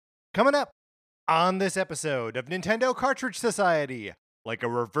Coming up on this episode of Nintendo Cartridge Society, like a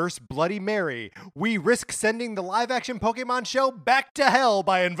reverse Bloody Mary, we risk sending the live-action Pokemon show back to hell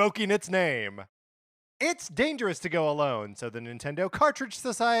by invoking its name. It's dangerous to go alone, so the Nintendo Cartridge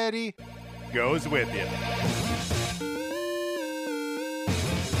Society goes with you.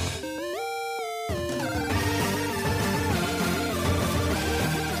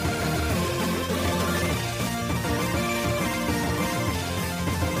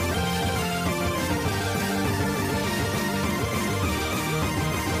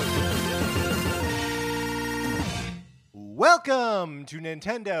 Welcome to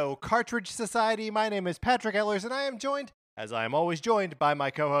Nintendo Cartridge Society. My name is Patrick Ellers, and I am joined, as I am always joined, by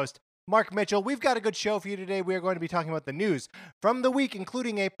my co-host, Mark Mitchell. We've got a good show for you today. We are going to be talking about the news from the week,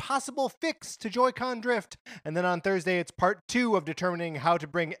 including a possible fix to Joy-Con Drift. And then on Thursday, it's part 2 of determining how to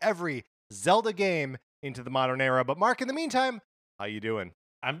bring every Zelda game into the modern era. But Mark, in the meantime, how you doing?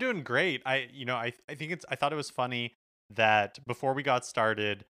 I'm doing great. I thought it was funny that before we got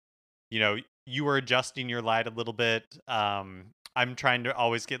started, you were adjusting your light a little bit. I'm trying to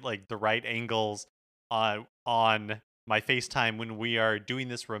always get like the right angles on my FaceTime when we are doing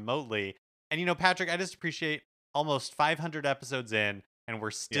this remotely. And Patrick, I just appreciate almost 500 episodes in, and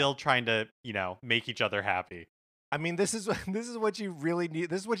we're still trying to, make each other happy. I mean, this is what you really need.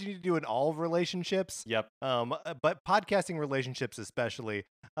 This is what you need to do in all relationships. Yep. But podcasting relationships especially,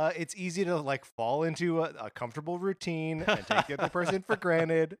 it's easy to like fall into a comfortable routine and take the other person for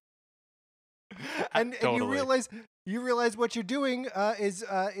granted. And you realize what you're doing is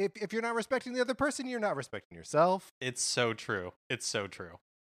if you're not respecting the other person, you're not respecting yourself. It's so true. It's so true.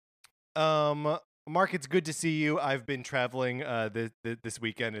 Mark, it's good to see you. I've been traveling this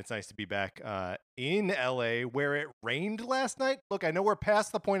weekend. It's nice to be back in LA, where it rained last night. Look, I know we're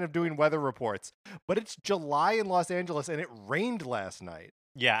past the point of doing weather reports, but it's July in Los Angeles, and it rained last night.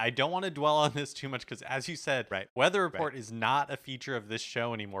 Yeah, I don't want to dwell on this too much because, as you said, Weather Report is not a feature of this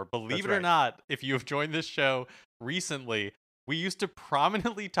show anymore. Believe it or not, if you have joined this show recently, we used to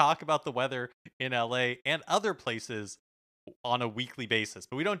prominently talk about the weather in LA and other places on a weekly basis,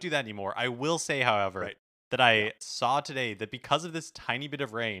 but we don't do that anymore. I will say, however, that I saw today that because of this tiny bit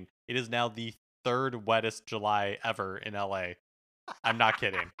of rain, it is now the third wettest July ever in LA. I'm not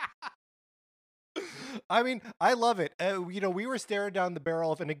kidding. I mean, I love it. We were staring down the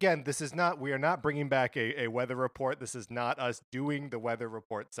barrel of, and again, we are not bringing back a weather report. This is not us doing the weather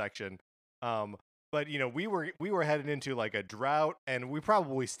report section. But we were heading into like a drought, and we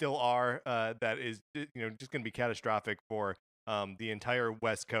probably still are. That is, just going to be catastrophic for the entire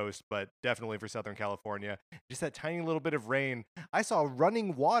West Coast, but definitely for Southern California. Just that tiny little bit of rain. I saw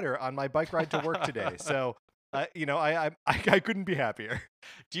running water on my bike ride to work today. So, I couldn't be happier.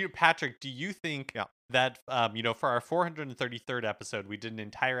 Patrick, do you think that, for our 433rd episode, we did an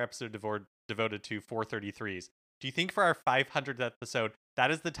entire episode devoted to 433s. Do you think for our 500th episode, that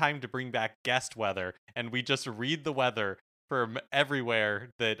is the time to bring back guest weather, and we just read the weather from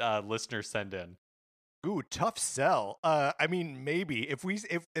everywhere that listeners send in? Ooh, tough sell. I mean, maybe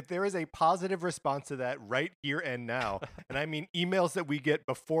if there is a positive response to that right here and now, and I mean emails that we get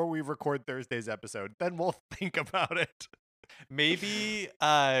before we record Thursday's episode, then we'll think about it. Maybe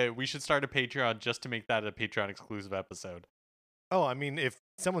we should start a Patreon just to make that a Patreon exclusive episode. Oh, I mean, if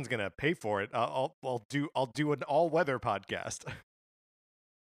someone's gonna pay for it, I'll do an all weather podcast.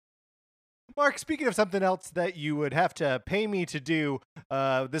 Mark, speaking of something else that you would have to pay me to do,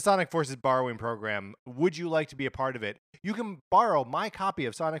 the Sonic Forces borrowing program, would you like to be a part of it? You can borrow my copy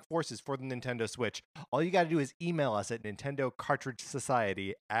of Sonic Forces for the Nintendo Switch. All you got to do is email us at Nintendo Cartridge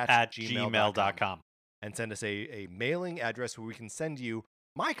Society at gmail.com and send us a mailing address where we can send you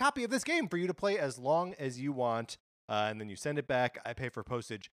my copy of this game for you to play as long as you want. And then you send it back. I pay for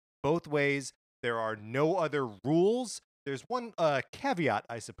postage both ways. There are no other rules. There's one caveat,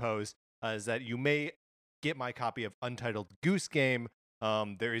 I suppose. Is that you may get my copy of Untitled Goose Game.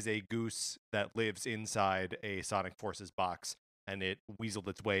 There is a goose that lives inside a Sonic Forces box, and it goosed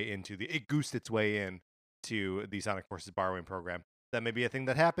its way in to the Sonic Forces borrowing program. That may be a thing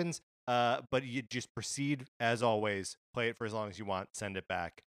that happens, but you just proceed as always. Play it for as long as you want. Send it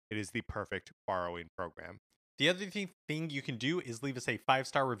back. It is the perfect borrowing program. The other thing you can do is leave us a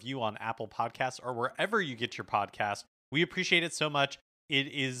 5-star review on Apple Podcasts or wherever you get your podcast. We appreciate it so much. It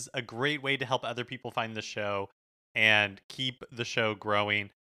is a great way to help other people find the show and keep the show growing.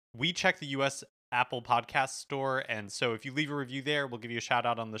 We check the US Apple Podcast Store, and so if you leave a review there, we'll give you a shout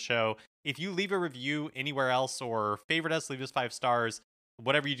out on the show. If you leave a review anywhere else or favorite us, leave us 5 stars,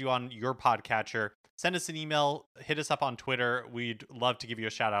 whatever you do on your podcatcher, send us an email, hit us up on Twitter. We'd love to give you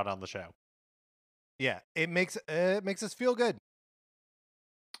a shout out on the show. Yeah, it makes us feel good.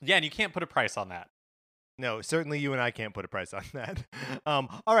 Yeah, and you can't put a price on that. No, certainly you and I can't put a price on that.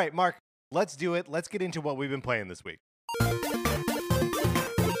 All right, Mark, let's do it. Let's get into what we've been playing this week.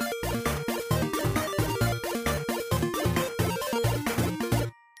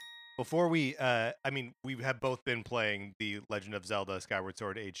 Before we, we have both been playing The Legend of Zelda Skyward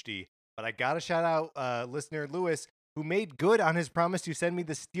Sword HD, but I gotta shout out listener Lewis, who made good on his promise to send me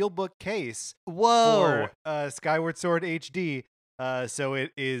the Steelbook case Whoa! for Skyward Sword HD. So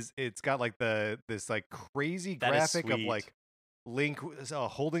it's got like this like crazy That is graphic of sweet. like Link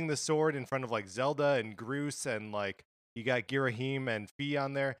holding the sword in front of like Zelda and Groose, and like you got Girahim and Fi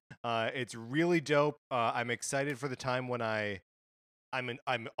on there. It's really dope. I'm excited for the time when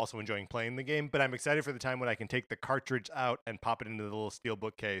I'm also enjoying playing the game, but I'm excited for the time when I can take the cartridge out and pop it into the little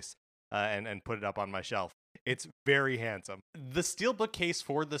steelbook case and put it up on my shelf. It's very handsome. The steelbook case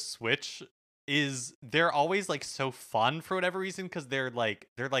for the Switch they're always like so fun for whatever reason, because they're like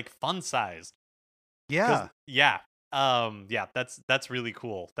fun sized. Yeah. Yeah. Yeah, that's really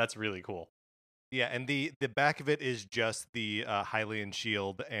cool. That's really cool. Yeah, and the back of it is just the Hylian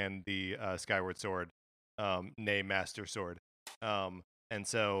shield and the Skyward Sword, nay Master Sword. And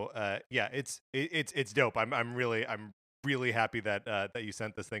so yeah, it's dope. I'm really happy that that you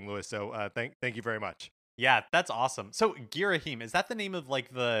sent this thing, Lewis. So thank you very much. Yeah, that's awesome. So Girahim, is that the name of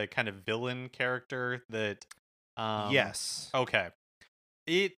like the kind of villain character that Yes. Okay.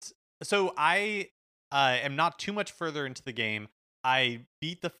 So I am not too much further into the game. I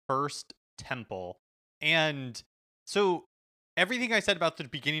beat the first temple, and so everything I said about the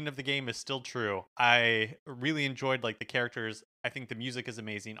beginning of the game is still true. I really enjoyed like the characters. I think the music is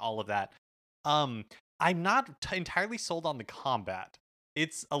amazing, all of that. I'm not entirely sold on the combat.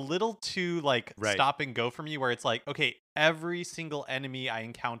 It's a little too like Right. stop and go for me, where it's like, okay, every single enemy I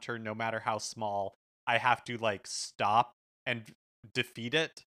encounter, no matter how small, I have to like stop and defeat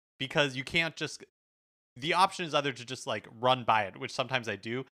it, because you can't just, the option is either to just like run by it, which sometimes I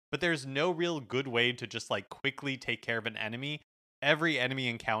do, but there's no real good way to just like quickly take care of an enemy. Every enemy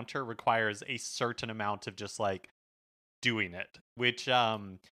encounter requires a certain amount of just like doing it, which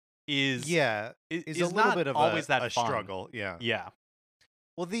is Yeah, is a little not bit of always a that fun. struggle. Yeah. Yeah.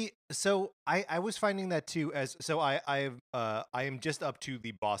 Well, I was finding that too, as so I am just up to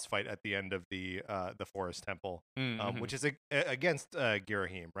the boss fight at the end of the forest temple, Mm-hmm. which is against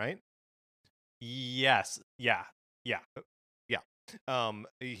Girahim, right? Yes. Yeah. Yeah.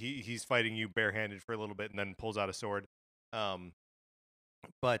 He's fighting you barehanded for a little bit and then pulls out a sword.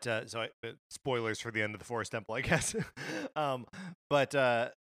 But spoilers for the end of the forest temple, I guess. But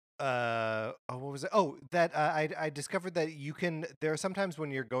what was it? Oh, that I discovered that you can. There are sometimes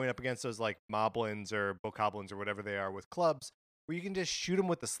when you're going up against those like moblins or bokoblins or whatever they are with clubs, where you can just shoot them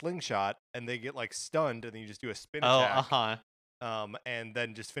with the slingshot and they get like stunned, and then you just do a spin attack. And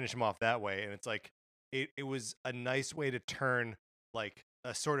then just finish them off that way. And it's like it was a nice way to turn like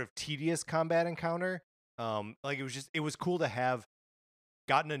a sort of tedious combat encounter. Like it was cool to have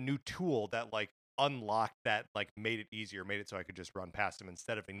gotten a new tool that like unlocked that, like made it easier, made it so I could just run past him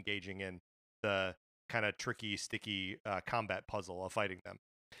instead of engaging in the kind of tricky, sticky combat puzzle of fighting them.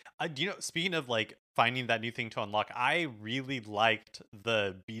 You know, speaking of like finding that new thing to unlock, I really liked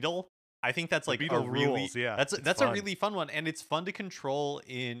the beetle. I think that's like a beetle really rules, yeah, that's it's a fun. really fun one, and it's fun to control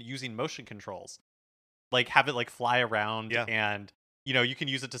in using motion controls. Like have it like fly around, Yeah. and you know, you can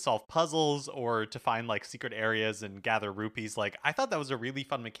use it to solve puzzles or to find like secret areas and gather rupees. Like I thought that was a really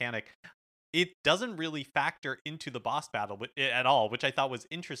fun mechanic. It doesn't really factor into the boss battle at all, which I thought was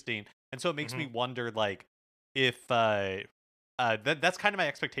interesting. And so it makes me wonder like if that's kind of my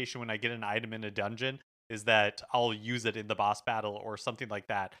expectation when I get an item in a dungeon, is that I'll use it in the boss battle or something like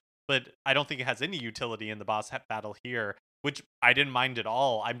that. But I don't think it has any utility in the boss battle here, which I didn't mind at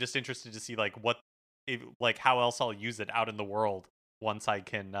all. I'm just interested to see like like how else I'll use it out in the world once I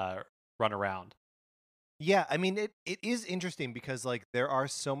can run around. Yeah, I mean it is interesting because like there are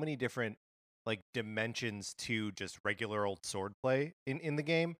so many different like dimensions to just regular old swordplay in the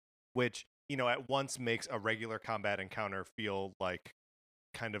game, which, you know, at once makes a regular combat encounter feel like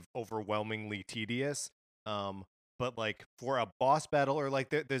kind of overwhelmingly tedious. But like for a boss battle, or like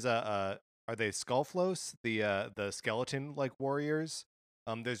there's a are they Skullflos, the skeleton like warriors?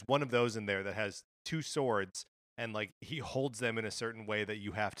 There's one of those in there that has two swords, and like he holds them in a certain way that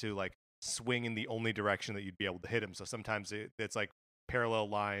you have to like swing in the only direction that you'd be able to hit him. So sometimes it's like parallel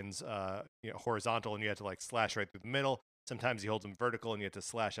lines, horizontal, and you have to like slash right through the middle. Sometimes he holds them vertical and you have to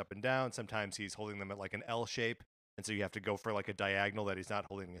slash up and down. Sometimes he's holding them at like an L shape, and so you have to go for like a diagonal that he's not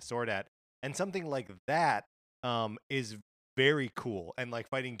holding a sword at. And something like that is very cool. And like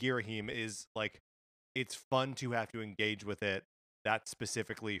fighting Girahim is like, it's fun to have to engage with it that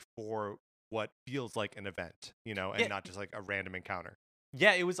specifically for what feels like an event, and Yeah, not just like a random encounter.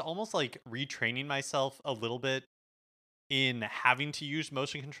 yeah, it was almost like retraining myself a little bit in having to use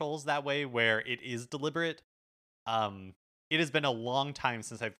motion controls that way where it is deliberate. Um, it has been a long time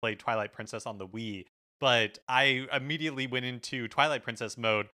since I've played Twilight Princess on the Wii, but I immediately went into Twilight Princess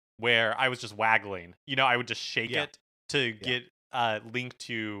mode where I was just waggling. I would just shake Yeah, it to yeah. get Link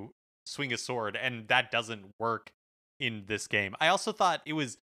to swing a sword, and that doesn't work in this game. I also thought it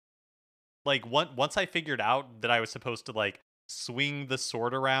was like once I figured out that I was supposed to like swing the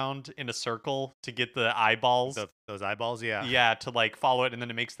sword around in a circle to get the eyeballs. Those eyeballs, yeah. Yeah, to like follow it, and then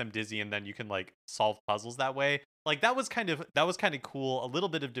it makes them dizzy, and then you can like solve puzzles that way. Like that was kind of cool. A little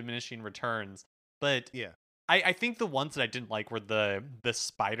bit of diminishing returns, but Yeah. I think the ones that I didn't like were the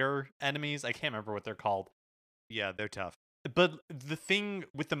spider enemies. I can't remember what they're called. Yeah, they're tough. But the thing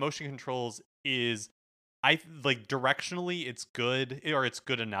with the motion controls is like directionally it's good or it's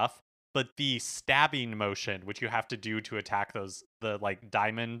good enough, but the stabbing motion which you have to do to attack the like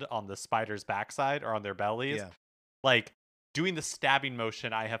diamond on the spider's backside or on their bellies, Yeah. like doing the stabbing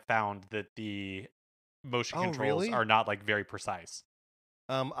motion, I have found that the motion Oh, controls really? are not like very precise.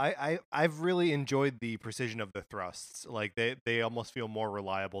 I've really enjoyed the precision of the thrusts. Like they almost feel more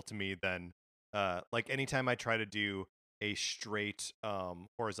reliable to me than like anytime I try to do a straight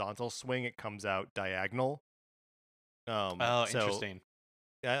horizontal swing, it comes out diagonal. Oh, So interesting.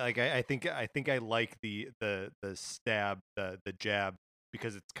 I think I like the stab, the jab,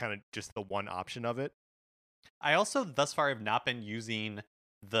 because it's kind of just the one option of it. I also thus far have not been using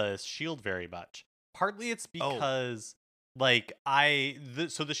the shield very much. Partly it's Oh, because like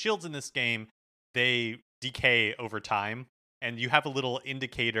so the shields in this game, they decay over time, and you have a little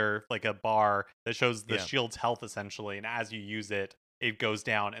indicator like a bar that shows the yeah. shield's health essentially, and as you use it it goes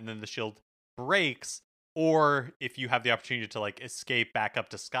down, and then the shield breaks, or if you have the opportunity to like escape back up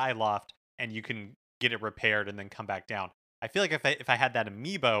to Skyloft and you can get it repaired and then come back down. I feel like if I had that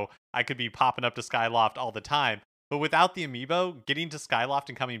amiibo, I could be popping up to Skyloft all the time. But without the amiibo, getting to Skyloft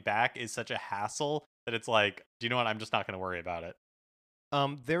and coming back is such a hassle that it's like, do you know what? I'm just not going to worry about it.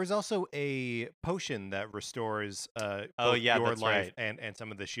 There is also a potion that restores Oh both yeah, your that's life right. and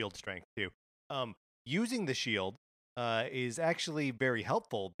some of the shield strength too. Using the shield is actually very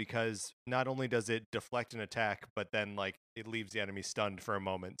helpful because not only does it deflect an attack, but then like it leaves the enemy stunned for a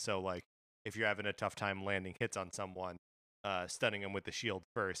moment. So like if you're having a tough time landing hits on someone, stunning them with the shield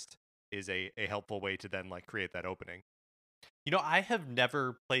first is a helpful way to then like create that opening. I have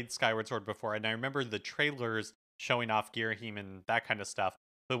never played Skyward Sword before, and I remember the trailers showing off Girahim and that kind of stuff.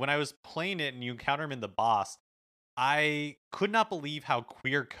 But when I was playing it and you encounter him in the boss, I could not believe how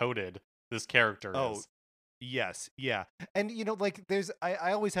queer coded this character Oh, is. yes, yeah. And like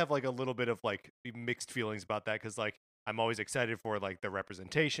I always have like a little bit of like mixed feelings about that cuz like I'm always excited for like the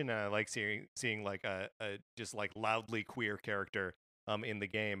representation and I like seeing like a just like loudly queer character in the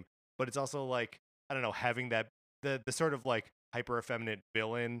game. But it's also like I don't know, having that the sort of like hyper effeminate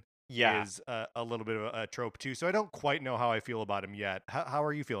villain Yeah. is a little bit of a trope too. So I don't quite know how I feel about him yet. How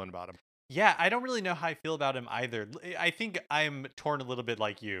are you feeling about him? Yeah, I don't really know how I feel about him either. I think I'm torn a little bit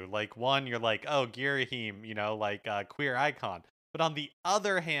like you. Like one, you're like, oh, Girahim, like a queer icon. But on the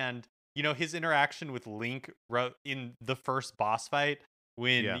other hand, his interaction with Link in the first boss fight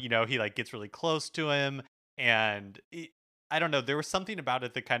when, Yeah. he like gets really close to him and I don't know, there was something about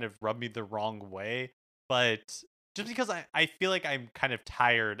it that kind of rubbed me the wrong way. But just because I feel like I'm kind of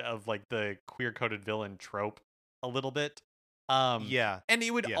tired of like the queer coded villain trope a little bit. Um, Yeah. and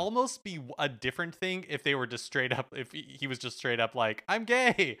it would Yeah. almost be a different thing if they were just straight up, if he was just straight up like, I'm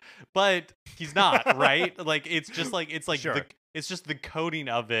gay, but he's not, right? Like, Sure. it's just the coding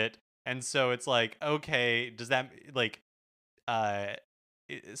of it. And so it's like, okay, does that like, uh,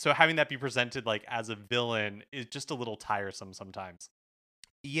 so having that be presented like as a villain is just a little tiresome sometimes.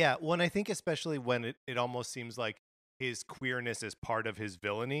 Yeah, well, and I think especially when it almost seems like his queerness is part of his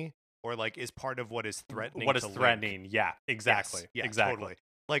villainy or like is part of what is threatening What is to Link. threatening? Yeah, Yes, exactly. yeah, Exactly. totally.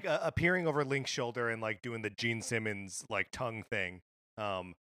 Like appearing over Link's shoulder and like doing the Gene Simmons like tongue thing,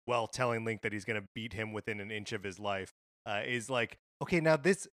 while telling Link that he's gonna beat him within an inch of his life, is like okay. Now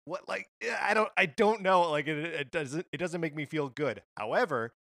this what like I don't know like it doesn't make me feel good.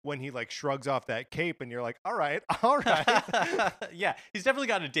 However, when he like shrugs off that cape and you're like, all right, all right, Yeah, he's definitely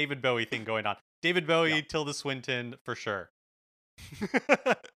got a David Bowie thing going on. David yeah. Bowie, Tilda Swinton, for sure.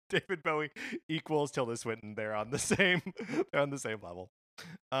 David Bowie equals Tilda Swinton. They're on the same. They're on the same level.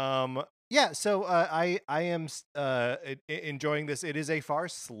 Yeah. So I am enjoying this. It is a far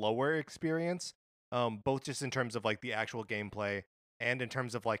slower experience. Both just in terms of like the actual gameplay and in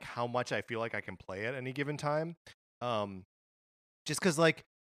terms of like how much I feel like I can play at any given time. Um, just because like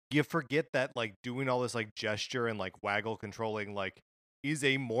you forget that like doing all this like gesture and like waggle controlling like is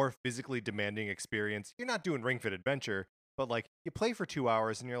a more physically demanding experience. You're not doing Ring Fit Adventure, but like you play for 2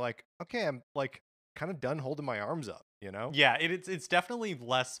 hours and you're like, okay, I'm like kind of done holding my arms up, you know? Yeah, it's definitely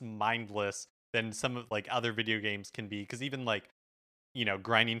less mindless than some of like other video games can be, because even like,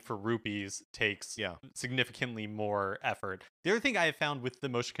 grinding for rupees takes Yeah. significantly more effort. The other thing I have found with the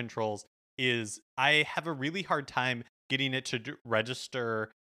motion controls is I have a really hard time getting it to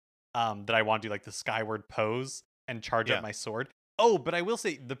register that I want to do like the skyward pose and charge up Yeah. my sword. Oh, but I will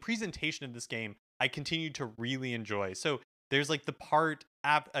say the presentation of this game I continue to really enjoy. So there's like the part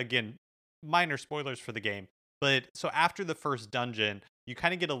again, minor spoilers for the game, but so after the first dungeon, you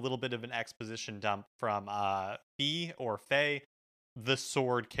kind of get a little bit of an exposition dump from Fee or Faye, the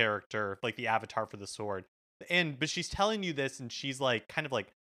sword character, like the avatar for the sword. But she's telling you this and she's like kind of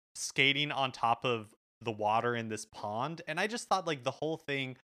like skating on top of the water in this pond, and I just thought like the whole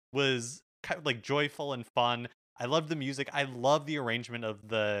thing was kind of like joyful and fun. I love the music. I love the arrangement of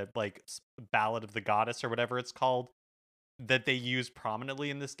the like Ballad of the Goddess or whatever it's called that they use prominently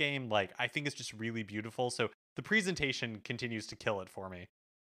in this game. Like I think it's just really beautiful. So the presentation continues to kill it for me.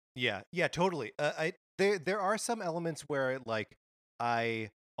 Yeah, yeah, totally. I there are some elements where like I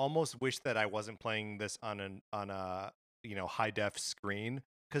almost wish that I wasn't playing this on a high def screen,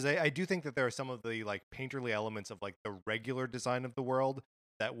 because I do think that there are some of the like painterly elements of like the regular design of the world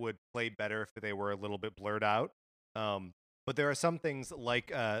that would play better if they were a little bit blurred out. But there are some things like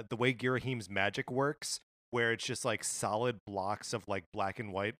the way Girahim's magic works, where it's just like solid blocks of like black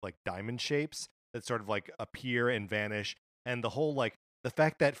and white like diamond shapes that sort of like appear and vanish, and the whole like the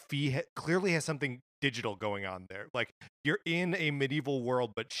fact that Fee clearly has something digital going on there. Like you're in a medieval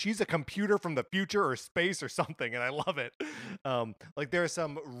world, but she's a computer from the future or space or something, and I love it. Like there are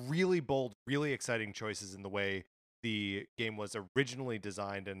some really bold, really exciting choices in the way the game was originally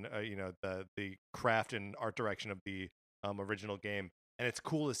designed, and the craft and art direction of the original game. And it's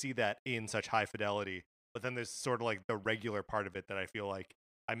cool to see that in such high fidelity. But then there's sort of like the regular part of it that I feel like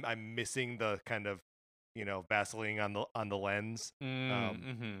I'm missing the kind of Vaseline on the lens.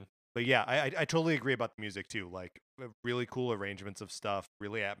 Mm-hmm. But yeah, I totally agree about the music too. Like really cool arrangements of stuff,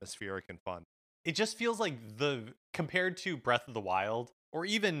 really atmospheric and fun. It just feels like compared to Breath of the Wild or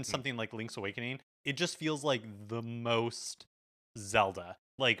even Mm. something like Link's Awakening, it just feels like the most Zelda.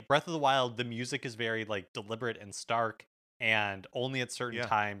 Like Breath of the Wild, the music is very like deliberate and stark and only at certain Yeah,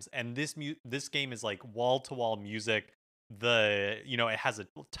 times. And this game is like wall to wall music. It has a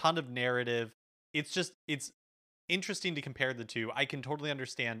ton of narrative. It's interesting to compare the two. I can totally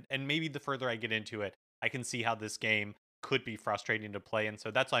understand, and maybe the further I get into it, I can see how this game could be frustrating to play, and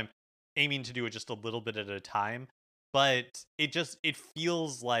so that's why I'm aiming to do it just a little bit at a time. But it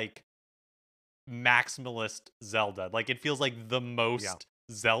feels like maximalist Zelda. Like it feels like the yeah. most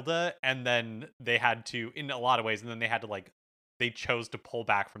Zelda, and then they had to, in a lot of ways, and then they had to like they chose to pull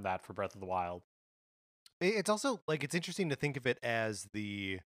back from that for Breath of the Wild. It's also like it's interesting to think of it as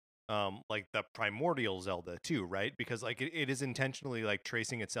the like the primordial Zelda too, right? Because like it is intentionally like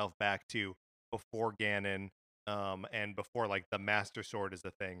tracing itself back to before Ganon, and before like the Master Sword is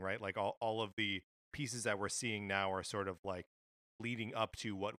a thing, right? Like all of the pieces that we're seeing now are sort of like leading up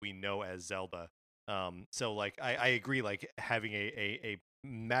to what we know as Zelda. So like I agree, like having a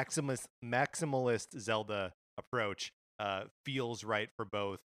maximalist Zelda approach feels right for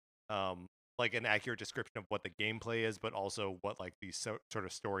both like an accurate description of what the gameplay is, but also what like these sort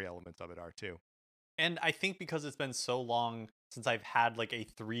of story elements of it are too. And I think because it's been so long since I've had like a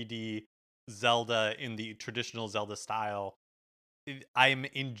 3D Zelda in the traditional Zelda style, I'm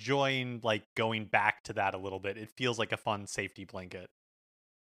enjoying like going back to that a little bit. It feels like a fun safety blanket.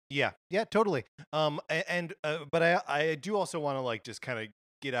 Yeah, yeah, totally. But I do also want to like just kind of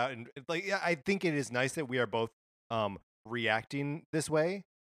get out and like yeah, I think it is nice that we are both reacting this way.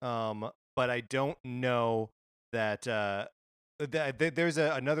 But I don't know that there's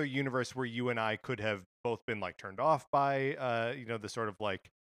another universe where you and I could have both been like turned off by the sort of like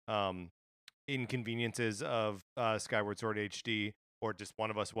um inconveniences of Skyward Sword HD, or just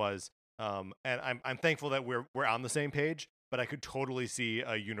one of us was. And I'm thankful that we're on the same page. But I could totally see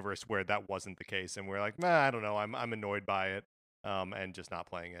a universe where that wasn't the case, and we're like, nah, I don't know, I'm annoyed by it, and just not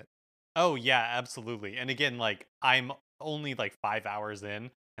playing it. Oh yeah, absolutely. And again, like I'm only like 5 hours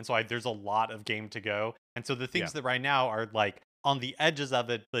in, and so there's a lot of game to go. And so the Yeah, things that right now are like on the edges of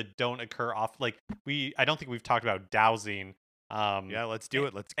it, but don't occur off. Like I don't think we've talked about dowsing. Um, yeah, let's do a-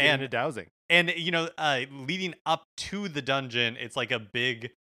 it. Let's get into and dowsing. leading up to the dungeon, it's like a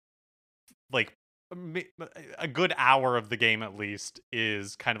big like a good hour of the game at least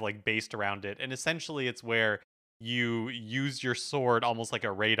is kind of like based around it, and essentially it's where you use your sword almost like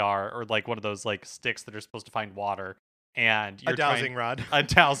a radar or like one of those like sticks that are supposed to find water, and A you're dowsing rod. a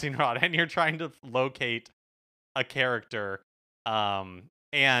dowsing rod, and you're trying to locate a character.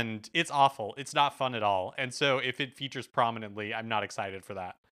 And it's awful. It's not fun at all. And so if it features prominently, I'm not excited for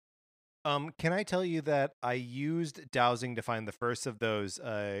that. Can I tell you that I used dowsing to find the first of those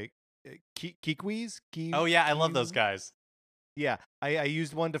kiwis? Oh yeah, I love those guys. Yeah, I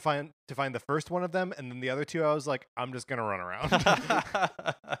used one to find the first one of them, and then the other two I was like, I'm just gonna run around.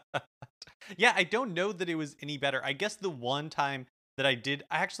 Yeah, I don't know that it was any better. I guess the one time that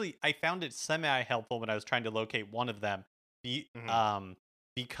I found it semi helpful when I was trying to locate one of them, Mhm.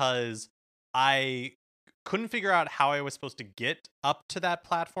 because I couldn't figure out how I was supposed to get up to that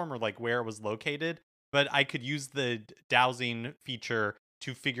platform or like where it was located, but I could use the dowsing feature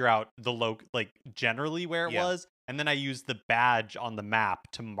to figure out like generally where it Yeah. was, and then I used the badge on the map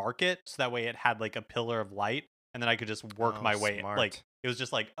to mark it so that way it had like a pillar of light, and then I could just work Oh, my way. Like smart. it was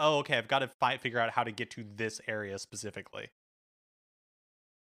just like, oh, okay, I've got to figure out how to get to this area specifically.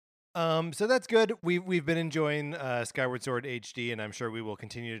 So that's good. We've been enjoying Skyward Sword HD, and I'm sure we will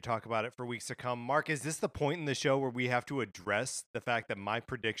continue to talk about it for weeks to come. Mark, is this the point in the show where we have to address the fact that my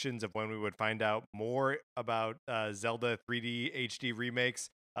predictions of when we would find out more about Zelda 3D HD remakes,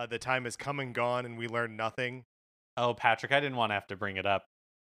 the time has come and gone, and we learned nothing? Oh, Patrick, I didn't want to have to bring it up.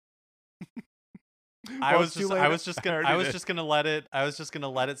 Well, it's too late. I was just already did. gonna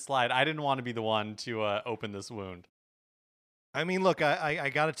let it slide. I didn't want to be the one to open this wound. I mean, look, I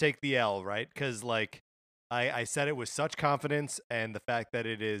got to take the L, right? Because like I said it with such confidence, and the fact that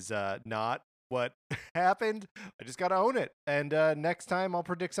it is not what happened, I just got to own it. And next time I'll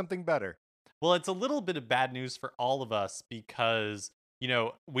predict something better. Well, it's a little bit of bad news for all of us because,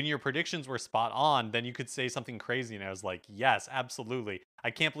 when your predictions were spot on, then you could say something crazy. And I was like, yes, absolutely. I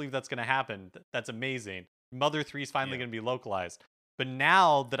can't believe that's going to happen. That's amazing. Mother 3 is finally Yeah. going to be localized. But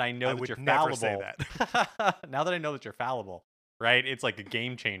now that I know I that would you're never say fallible, that. now that I know that you're fallible, right? It's like a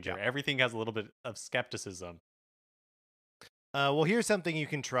game Yeah. changer. Everything has a little bit of skepticism. Well, here's something you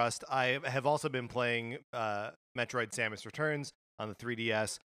can trust. I have also been playing Metroid Samus Returns on the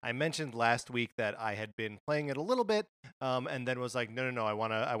 3DS. I mentioned last week that I had been playing it a little bit, and then was like, no, I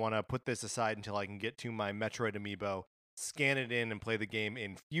wanna put this aside until I can get to my Metroid amiibo, scan it in, and play the game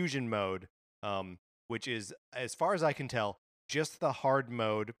in fusion mode, which is, as far as I can tell, just the hard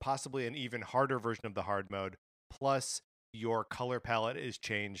mode, possibly an even harder version of the hard mode. Plus, your color palette is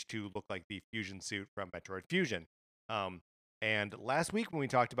changed to look like the fusion suit from Metroid Fusion. Um, and last week when we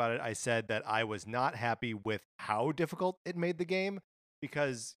talked about it, I said that I was not happy with how difficult it made the game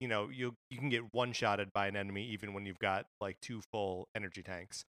because, you can get one-shotted by an enemy even when you've got like two full energy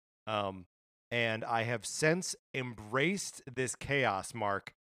tanks. Um, and I have since embraced this chaos,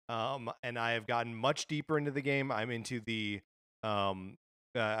 Mark. And I have gotten much deeper into the game. I'm into the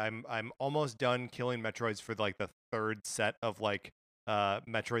I'm almost done killing Metroids for like the third set of like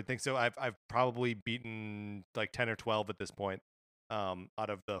Metroid things. So I've probably beaten like 10 or 12 at this point, out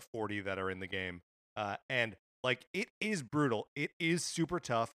of the 40 that are in the game. And like it is brutal. It is super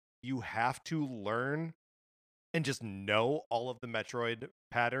tough. You have to learn and just know all of the Metroid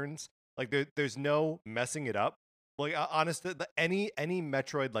patterns. Like there's no messing it up. Like honest, any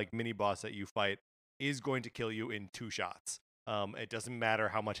Metroid like mini boss that you fight is going to kill you in two shots. It doesn't matter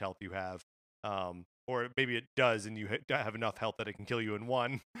how much health you have. Or maybe it does, and you have enough health that it can kill you in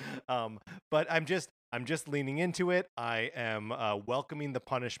one. But I'm just leaning into it. I am welcoming the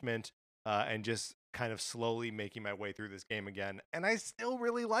punishment, and just kind of slowly making my way through this game again. And I still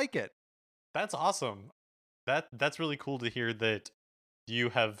really like it. That's awesome. That's really cool to hear that you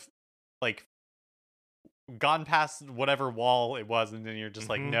have like gone past whatever wall it was, and then you're just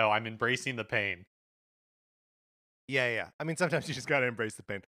like, Hmm. no, I'm embracing the pain. Yeah. I mean, sometimes you just gotta embrace the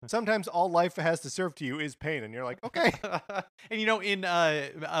pain. Sometimes all life has to serve to you is pain, and you're like, okay. And in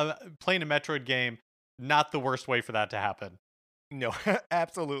playing a Metroid game, not the worst way for that to happen. No,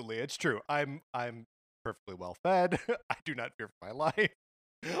 absolutely, it's true. I'm perfectly well fed. I do not fear for my life.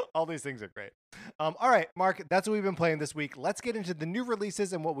 All these things are great. All right, Mark, that's what we've been playing this week. Let's get into the new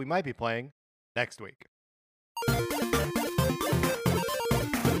releases and what we might be playing next week.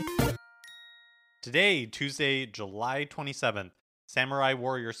 Today, Tuesday, July 27th, Samurai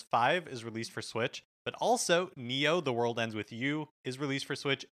Warriors 5 is released for Switch, but also Neo: The World Ends With You is released for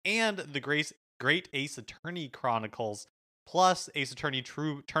Switch, and the Great Ace Attorney Chronicles plus Ace Attorney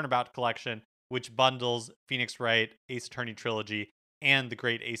True Turnabout Collection, which bundles Phoenix Wright, Ace Attorney Trilogy, and the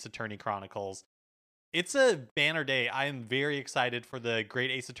Great Ace Attorney Chronicles. It's a banner day. I am very excited for the Great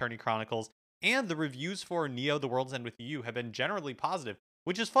Ace Attorney Chronicles, and the reviews for Neo: The World's End With You have been generally positive.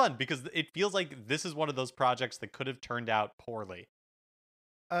 which is fun because it feels like this is one of those projects that could have turned out poorly.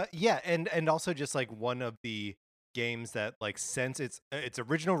 Yeah, and also just like one of the games that like since its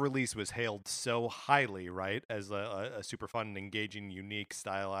original release was hailed so highly, right, as a super fun and engaging, unique,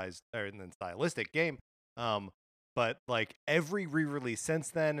 stylized and then stylistic game. But like every re-release since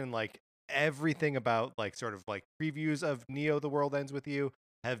then, and like everything about like sort of like previews of Neo: The World Ends With You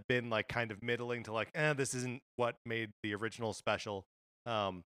have been like kind of middling to like, this isn't what made the original special.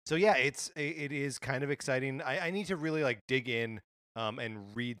 So yeah, it is kind of exciting. I need to really like dig in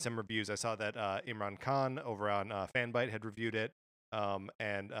and read some reviews. I saw that Imran Khan over on Fanbyte had reviewed it,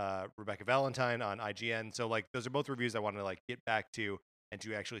 and Rebecca Valentine on IGN. So like those are both reviews I want to like get back to and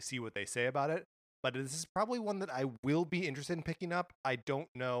to actually see what they say about it. But this is probably one that I will be interested in picking up. I don't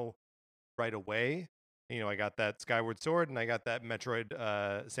know right away. You know, I got that Skyward Sword and I got that Metroid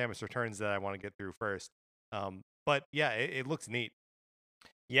Samus Returns that I want to get through first. But yeah, it looks neat.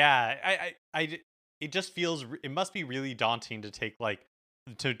 Yeah, it just feels it must be really daunting to take like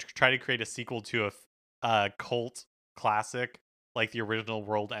to try to create a sequel to a cult classic like the original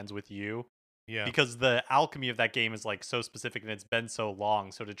World Ends With You. Yeah. Because the alchemy of that game is like so specific and it's been so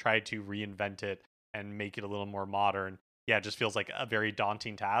long, so to try to reinvent it and make it a little more modern, yeah, it just feels like a very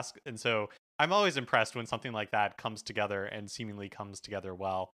daunting task. And so I'm always impressed when something like that comes together and seemingly comes together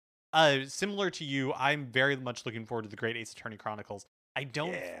well. Similar to you, I'm very much looking forward to the Great Ace Attorney Chronicles. I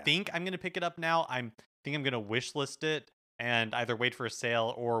don't think I'm going to pick it up now. Think I'm going to wish list it and either wait for a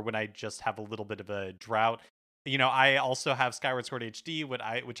sale or when I just have a little bit of a drought. You know, I also have Skyward Sword HD,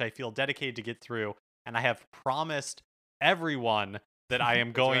 which I feel dedicated to get through, and I have promised everyone that I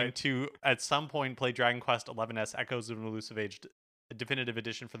am going to at some point play Dragon Quest XI's Echoes of an Elusive Age Definitive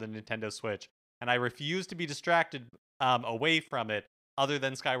Edition for the Nintendo Switch, and I refuse to be distracted away from it other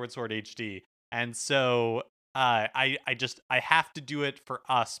than Skyward Sword HD. And so I have to do it for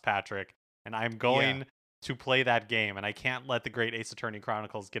us, Patrick, and I'm going to play that game, and I can't let the Great Ace Attorney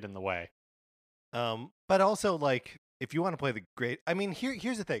Chronicles get in the way. But also like if you want to play the great, I mean,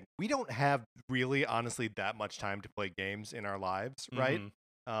 here's the thing: we don't have really, honestly, that much time to play games in our lives, right?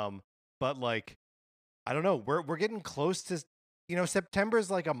 But like, I don't know, we're getting close to, September's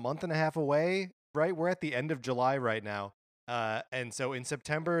like a month and a half away, right? We're at the end of July right now. And so in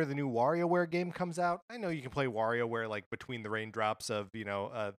September, the new WarioWare game comes out. I know you can play WarioWare like between the raindrops of,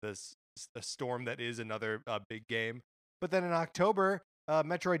 this a storm that is another big game. But then in October,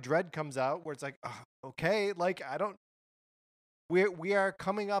 Metroid Dread comes out, where it's like, okay, like we are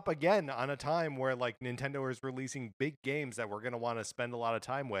coming up again on a time where like Nintendo is releasing big games that we're gonna want to spend a lot of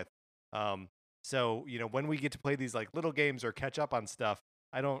time with. So when we get to play these like little games or catch up on stuff,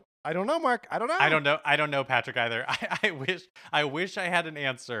 I don't know, Mark. I don't know. I don't know, Patrick, either. I wish I had an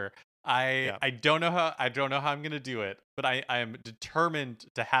answer. I don't know how I'm gonna do it, but I am determined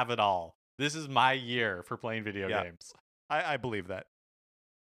to have it all. This is my year for playing video games. I believe that.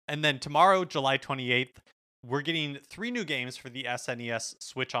 And then tomorrow, July 28th, we're getting 3 new games for the SNES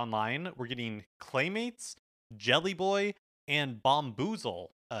Switch Online. We're getting Claymates, Jelly Boy, and Bomboozle.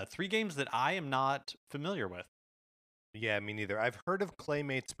 3 games that I am not familiar with. Yeah, me neither. I've heard of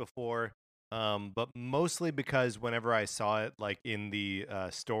Claymates before, but mostly because whenever I saw it like in the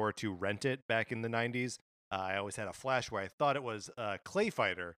store to rent it back in the 90s, I always had a flash where I thought it was Clay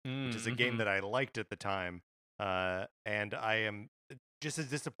Fighter, which is a game that I liked at the time. And I am just as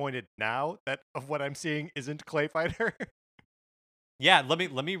disappointed now that of what I'm seeing isn't Clay Fighter. Yeah,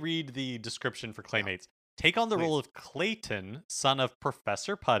 let me read the description for Claymates. Take on the role of Clayton, son of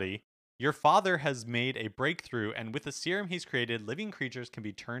Professor Putty. Your father has made a breakthrough, and with the serum he's created, living creatures can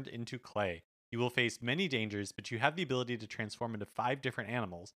be turned into clay. You will face many dangers, but you have the ability to transform into 5 different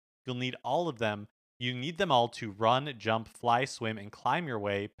animals. You'll need all of them. You need them all to run, jump, fly, swim, and climb your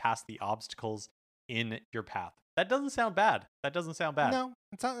way past the obstacles in your path. That doesn't sound bad. No,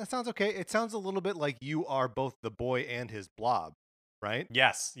 it sounds okay. It sounds a little bit like you are both the boy and his blob, right?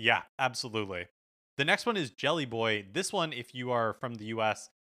 Yes, yeah, absolutely. The next one is Jelly Boy. This one, if you are from the US,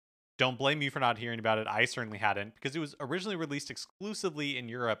 don't blame me for not hearing about it. I certainly hadn't, because it was originally released exclusively in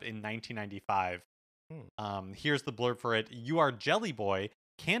Europe in 1995. Here's the blurb for it. You are Jelly Boy,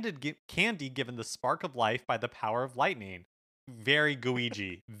 candy given the spark of life by the power of lightning. Very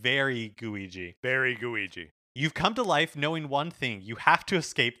Gooigi. Very Gooigi. Very Gooigi. You've come to life knowing one thing. You have to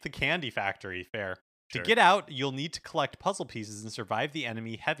escape the candy factory. Fair. Sure. To get out, you'll need to collect puzzle pieces and survive the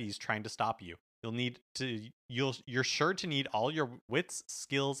enemy heavies trying to stop you. You're sure to need all your wits,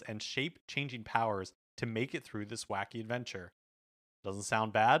 skills, and shape-changing powers to make it through this wacky adventure. Doesn't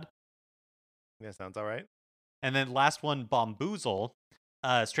sound bad. Yeah, sounds all right. And then last one, Bomboozle.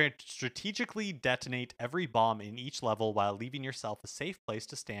 Strategically detonate every bomb in each level while leaving yourself a safe place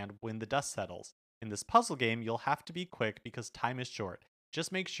to stand when the dust settles. In this puzzle game, you'll have to be quick because time is short.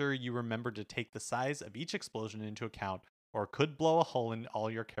 Just make sure you remember to take the size of each explosion into account, or it could blow a hole in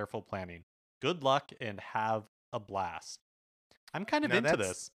all your careful planning. Good luck and have a blast. I'm kind of Now into that's-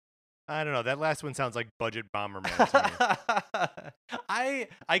 this. I don't know. That last one sounds like Budget Bomberman to me.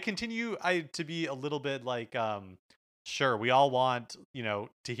 I continue to be a little bit like sure, we all want, to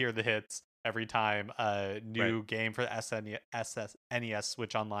hear the hits every time a new game for NES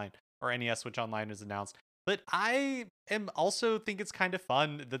Switch Online or NES Switch Online is announced. But I am also think it's kind of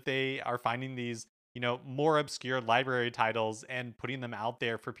fun that they are finding these, more obscure library titles and putting them out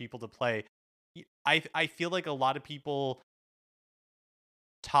there for people to play. I feel like a lot of people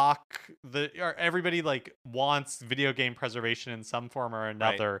or everybody like wants video game preservation in some form or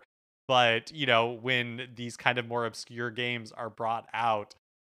another, but when these kind of more obscure games are brought out,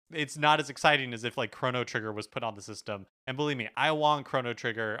 it's not as exciting as if like Chrono Trigger was put on the system. And believe me, I want Chrono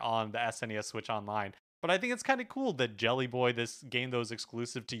Trigger on the SNES Switch Online, but I think it's kind of cool that Jelly Boy, this game that was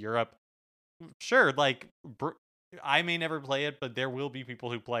exclusive to Europe, sure, like I may never play it, but there will be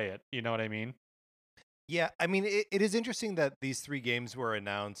people who play it, you know what I mean? Yeah, I mean, it is interesting that these 3 games were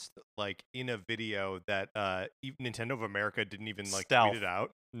announced like in a video that Nintendo of America didn't even like Stealth. tweet it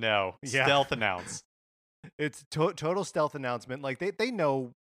out. No, Yeah. stealth announce. It's total stealth announcement. Like they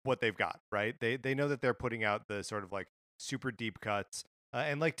know what they've got, right? They know that they're putting out the sort of like super deep cuts,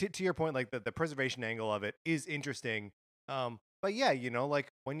 and like to your point, like the preservation angle of it is interesting. But yeah, like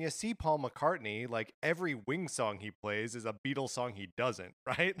when you see Paul McCartney, like every Wings song he plays is a Beatles song he doesn't,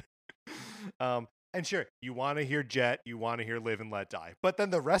 right? And sure, you want to hear Jet, you want to hear Live and Let Die. But then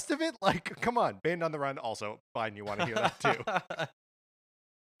the rest of it, like, come on, Band on the Run, also fine, you want to hear that too.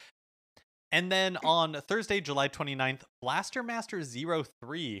 And then on Thursday, July 29th, Blaster Master Zero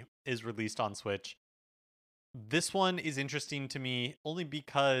 3 is released on Switch. This one is interesting to me only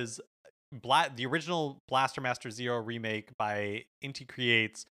because the original Blaster Master Zero remake by Inti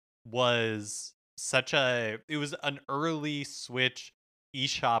Creates was it was an early Switch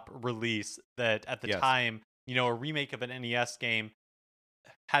eShop release that at the time, a remake of an NES game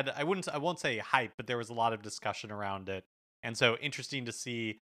had, I won't say hype, but there was a lot of discussion around it. And so interesting to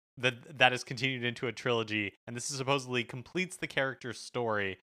see that has continued into a trilogy, and this is supposedly completes the character's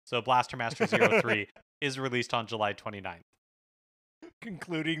story. So Blaster Master Zero 3 is released on July 29th.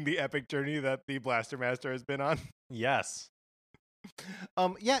 Concluding the epic journey that the Blaster Master has been on. Yes.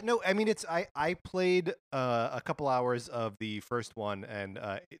 Yeah, no, I mean I played a couple hours of the first one and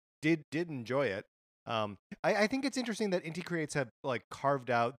did enjoy it. I think it's interesting that Inti Creates have like carved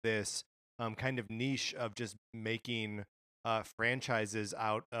out this kind of niche of just making franchises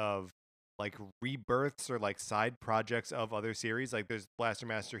out of like rebirths or like side projects of other series. Like there's Blaster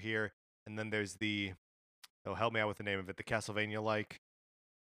Master here, and then there's help me out with the name of it, the Castlevania like.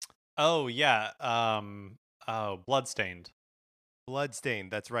 Oh yeah, Bloodstained.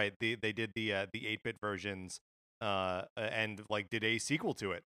 Bloodstained, that's right. They did the 8-bit versions and like did a sequel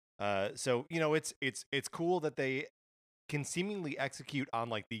to it. So it's cool that they can seemingly execute on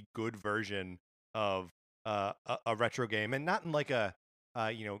like the good version of a retro game, and not in like a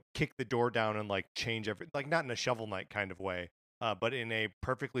kick the door down and like change like not in a Shovel Knight kind of way, but in a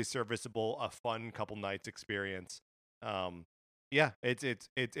perfectly serviceable, a fun couple nights experience. Yeah,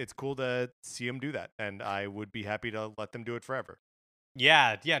 it's cool to see them do that, and I would be happy to let them do it forever.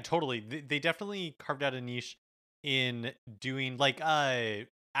 Yeah, totally. They definitely carved out a niche in doing like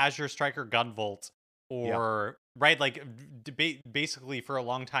Azure Striker Gunvolt, or right, like basically for a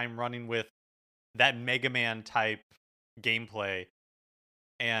long time running with that Mega Man type gameplay.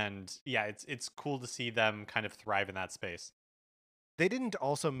 And yeah, it's cool to see them kind of thrive in that space. They didn't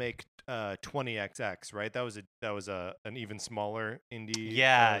also make 20XX, right? That was an even smaller indie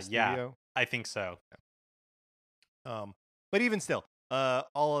studio. I think so. But even still,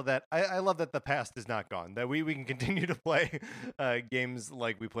 all of that, I love that the past is not gone. That we can continue to play games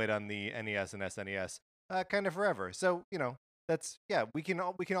like we played on the NES and SNES kind of forever. So that's we can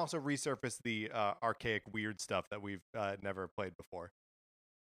also resurface the archaic weird stuff that we've never played before.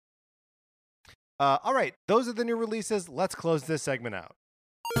 All right, those are the new releases. Let's close this segment out.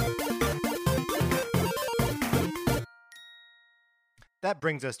 That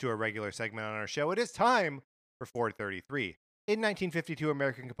brings us to a regular segment on our show. It is time for 433. In 1952,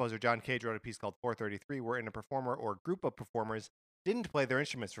 American composer John Cage wrote a piece called 433, wherein a performer or group of performers didn't play their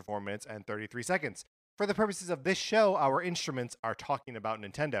instruments for 4 minutes and 33 seconds. For the purposes of this show, our instruments are talking about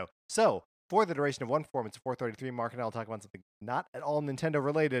Nintendo. So, for the duration of one performance of 433, Mark and I will talk about something not at all Nintendo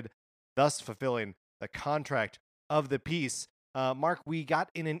related, thus fulfilling the contract of the piece. Mark, we got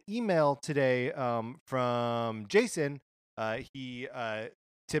in an email today from Jason. He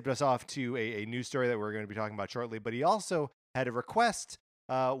tipped us off to a news story that we're going to be talking about shortly, but he also had a request.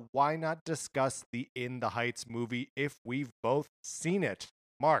 Why not discuss the In the Heights movie if we've both seen it?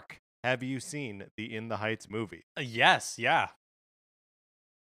 Mark, have you seen the In the Heights movie? Yes, yeah.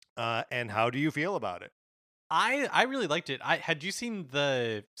 And how do you feel about it? I really liked it. Had you seen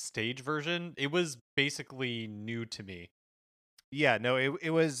the stage version? It was basically new to me. Yeah, no, it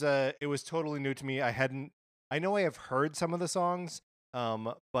was totally new to me. I know I have heard some of the songs,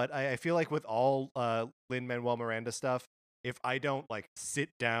 but I feel like with all Lin-Manuel Miranda stuff, if I don't like sit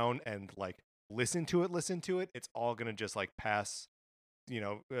down and like listen to it, it's all gonna just like pass,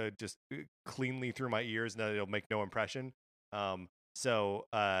 just cleanly through my ears, and it'll make no impression. Yeah,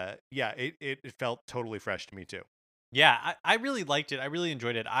 it felt totally fresh to me too. Yeah, I really liked it. I really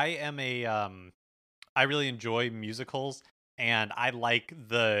enjoyed it. I really enjoy musicals, and I like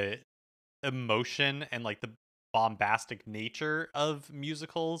the emotion and like the bombastic nature of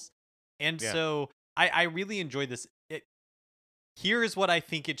musicals. And Yeah. so I really enjoyed this. Here's what I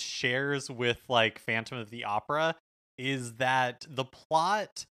think it shares with like Phantom of the Opera is that the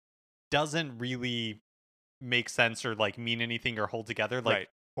plot doesn't really make sense or like mean anything or hold together. Like Right.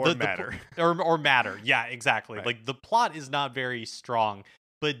 Or matter. or matter. Yeah, exactly. Right. Like the plot is not very strong,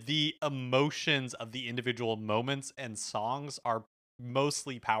 but the emotions of the individual moments and songs are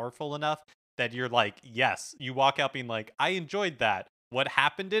mostly powerful enough that you're like, yes, you walk out being like, I enjoyed that. What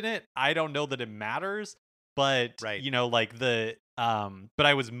happened in it, I don't know that it matters, but Right. like but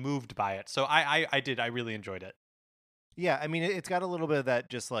I was moved by it. So I really enjoyed it. Yeah, I mean, it's got a little bit of that,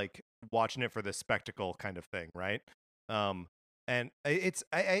 just like watching it for the spectacle kind of thing, right? Um, and it's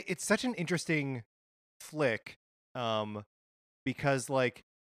such an interesting flick, because like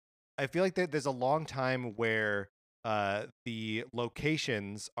I feel like there's a long time where the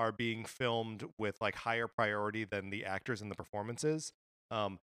locations are being filmed with like higher priority than the actors and the performances,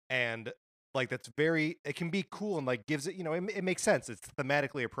 and like it can be cool and like gives it, it makes sense. It's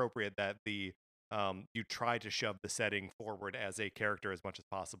thematically appropriate that you try to shove the setting forward as a character as much as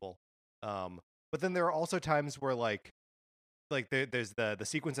possible. But then there are also times where there's the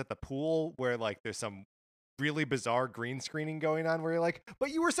sequence at the pool where like there's some really bizarre green screening going on where you're like, but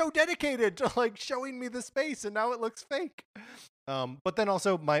you were so dedicated to like showing me the space and now it looks fake. But then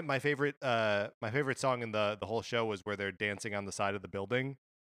also my favorite song in the whole show was where they're dancing on the side of the building.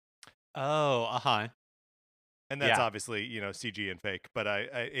 Oh, uh-huh. And that's Yeah. obviously, CG and fake, but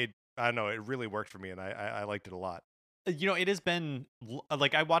I don't know, it really worked for me, and I liked it a lot. It has been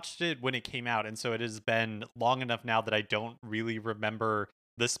like I watched it when it came out, and so it has been long enough now that I don't really remember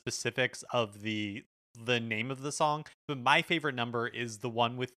the specifics of the name of the song. But my favorite number is the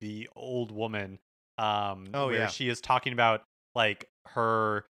one with the old woman, where yeah. she is talking about like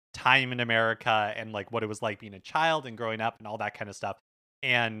her time in America and like what it was like being a child and growing up and all that kind of stuff.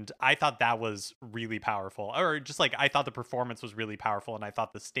 And I thought that was really powerful, or just like I thought the performance was really powerful, and I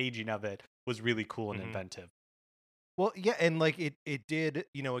thought the staging of it was really cool and inventive. Well, yeah, and like it did,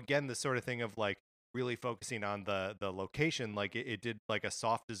 again, the sort of thing of like really focusing on the location. Like it did like a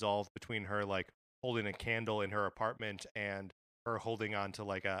soft dissolve between her like holding a candle in her apartment and her holding on to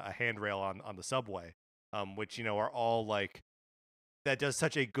like a handrail on the subway, which are all like, that does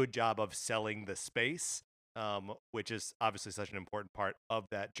such a good job of selling the space, which is obviously such an important part of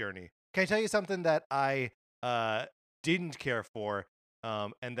that journey. Can I tell you something that I didn't care for?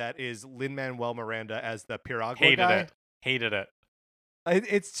 And that is Lin-Manuel Miranda as the Piragua guy. Hated it.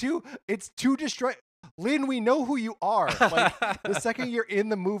 It's too Lin, we know who you are. Like the second you're in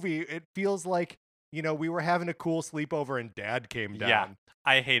the movie, it feels like, we were having a cool sleepover and Dad came down. Yeah,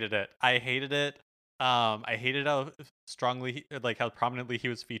 I hated it. I hated how strongly, like how prominently he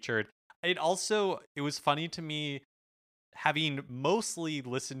was featured. It was funny to me having mostly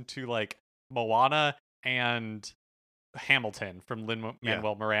listened to like Moana and Hamilton from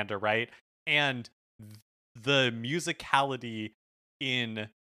Lin-Manuel Miranda, right? And the musicality in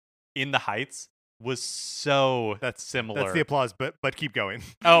the Heights was so similar. That's the applause, but keep going.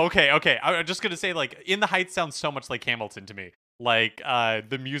 Oh, okay. I'm just gonna say, like, In the Heights sounds so much like Hamilton to me. Like,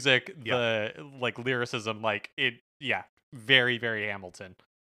 the music, the like lyricism, like it, very, very Hamilton.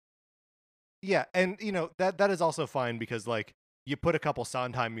 Yeah, and that is also fine because like you put a couple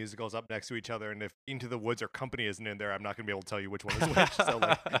Sondheim musicals up next to each other, and if Into the Woods or Company isn't in there, I'm not gonna be able to tell you which one is which. So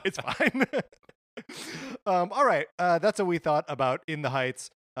like, it's fine. All right, that's what we thought about In the Heights.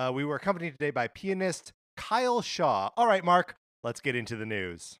 We were accompanied today by pianist Kyle Shaw. All right, Mark, let's get into the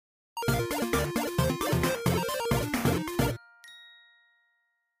news.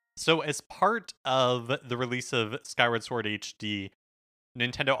 So as part of the release of Skyward Sword HD,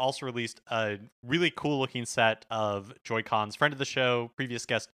 Nintendo also released a really cool looking set of Joy-Cons. Friend of the show, previous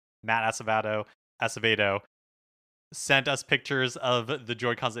guest Matt Acevedo sent us pictures of the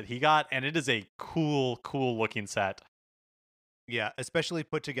Joy-Cons that he got, and it is a cool looking set. Yeah, especially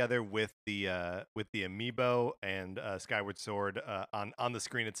put together with the amiibo and Skyward Sword on the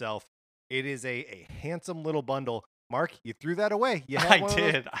screen itself. It is a handsome little bundle. Mark, you threw that away. You had I one of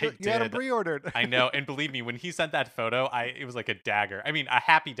did. those, you had them pre-ordered. I know, and believe me, when he sent that photo, it was like a dagger. I mean, a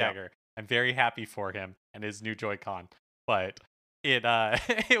happy Yep. dagger. I'm very happy for him and his new Joy-Con, but it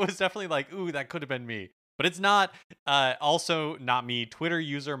it was definitely like, ooh, that could have been me. But it's not. Also not me. Twitter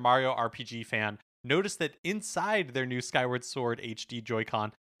user Mario RPG fan noticed that inside their new Skyward Sword HD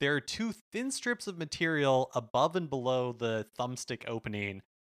Joy-Con, there are two thin strips of material above and below the thumbstick opening.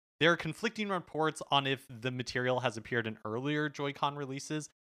 There are conflicting reports on if the material has appeared in earlier Joy-Con releases,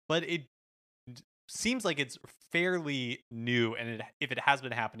 but it seems like it's fairly new, and if it has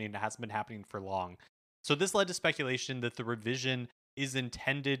been happening, it hasn't been happening for long. So this led to speculation that the revision is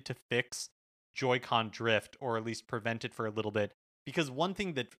intended to fix Joy-Con drift, or at least prevent it for a little bit. Because one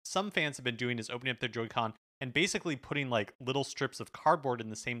thing that some fans have been doing is opening up their Joy-Con and basically putting like little strips of cardboard in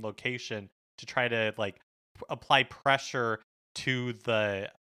the same location to try to like apply pressure to the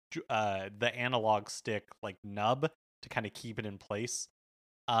analog stick like nub to kind of keep it in place.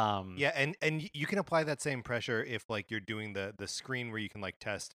 Yeah, and you can apply that same pressure if like you're doing the screen where you can like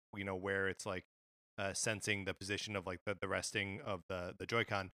test, where it's like sensing the position of like the resting of the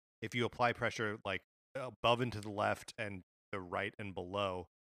Joy-Con. If you apply pressure like above and to the left and the right and below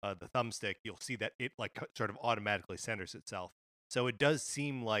the thumbstick, you'll see that it like sort of automatically centers itself. So it does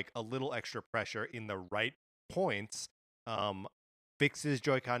seem like a little extra pressure in the right points fixes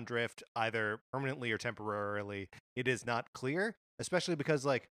Joy-Con drift either permanently or temporarily. It is not clear, especially because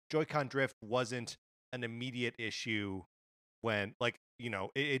like Joy-Con drift wasn't an immediate issue when like,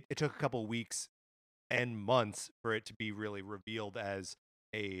 it took a couple weeks and months for it to be really revealed as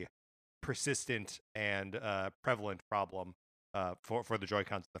a persistent and prevalent problem for the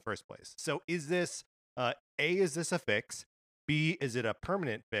Joy-Cons in the first place. So is this is this a fix? B, is it a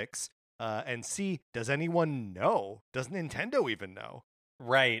permanent fix? And C, does anyone know? Does Nintendo even know?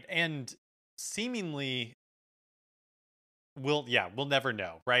 Right. And seemingly we'll never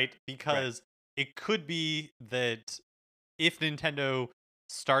know, right? Because it could be that if Nintendo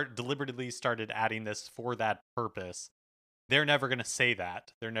deliberately started adding this for that purpose, they're never going to say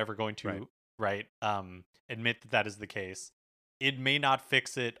that. They're never going to admit that is the case. It may not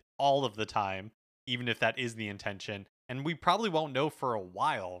fix it all of the time, even if that is the intention. And we probably won't know for a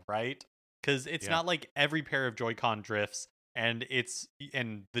while, right? Because it's not like every pair of Joy-Con drifts, and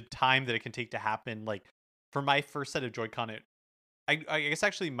the time that it can take to happen. Like for my first set of Joy-Con, I guess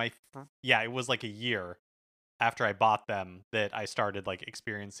actually it was like a year after I bought them that I started like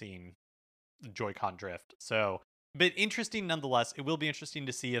experiencing Joy-Con drift. So, but interesting nonetheless. It will be interesting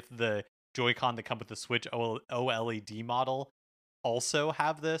to see if the Joy-Con that come with the Switch OLED model also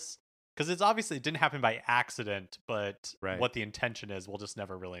have this, because it didn't happen by accident, but what the intention is, we'll just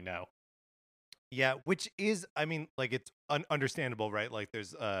never really know. Yeah, which is, I mean, like it's understandable, right? Like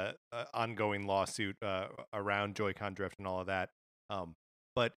there's a ongoing lawsuit around Joy-Con drift and all of that.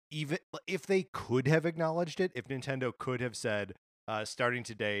 But even if they could have acknowledged it, if Nintendo could have said, starting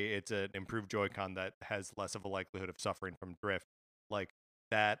today, it's an improved Joy-Con that has less of a likelihood of suffering from drift, like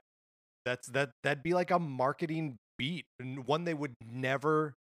that'd be like a marketing beat, and one they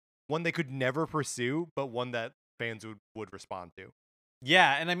could never pursue, but one that fans would respond to.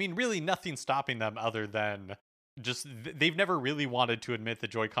 Yeah, and I mean, really nothing stopping them other than just they've never really wanted to admit the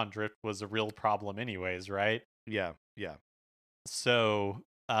Joy-Con drift was a real problem anyways, right? Yeah. So,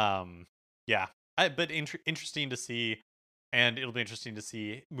 but interesting to see, and it'll be interesting to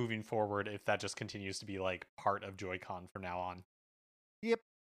see moving forward if that just continues to be like part of Joy-Con from now on. Yep.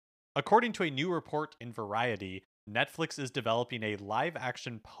 According to a new report in Variety, Netflix is developing a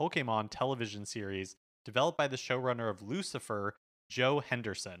live-action Pokemon television series developed by the showrunner of Lucifer, Joe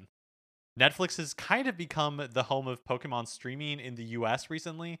Henderson. Netflix has kind of become the home of Pokemon streaming in the US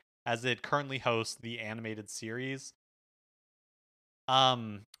recently, as it currently hosts the animated series.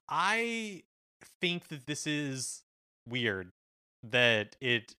 I think that this is weird that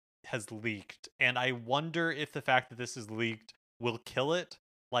it has leaked, and I wonder if the fact that this is leaked will kill it,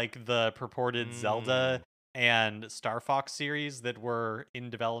 like the purported Zelda and Star Fox series that were in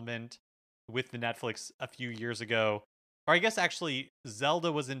development with the Netflix a few years ago. Or I guess actually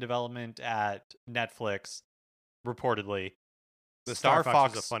Zelda was in development at Netflix, reportedly. The Star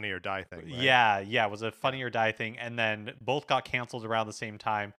Fox was a Funny or Die thing, right? Yeah, it was a Funny or Die thing, and then both got canceled around the same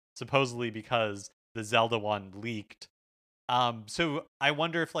time. supposedly because the Zelda one leaked. So I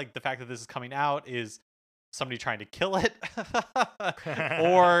wonder if like the fact that this is coming out is somebody trying to kill it,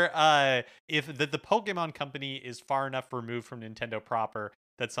 or if the Pokemon company is far enough removed from Nintendo proper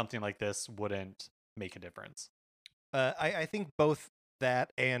that something like this wouldn't make a difference. I think both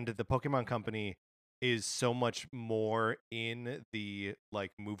that and the Pokemon Company is so much more in the like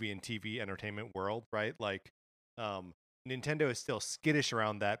movie and TV entertainment world, right? Like, Nintendo is still skittish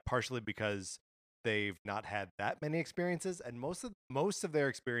around that, partially because they've not had that many experiences, and most of their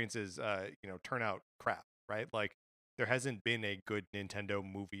experiences, turn out crap, right? Like, there hasn't been a good Nintendo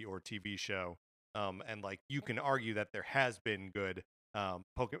movie or TV show, and like you can argue that there has been good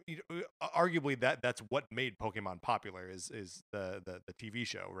arguably that's what made Pokemon popular is the TV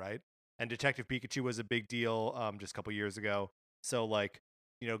show, right? And Detective Pikachu was a big deal just a couple years ago. So like,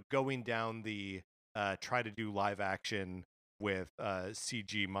 going down the try to do live action with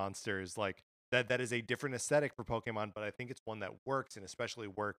CG monsters, like that is a different aesthetic for Pokemon, but I think it's one that works, and especially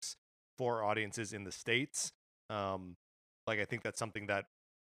works for audiences in the States. Like, I think that's something that,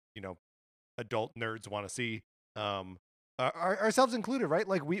 you know, adult nerds want to see. Ourselves included, right?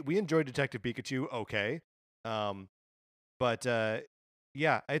 Like, we enjoy Detective Pikachu, okay, but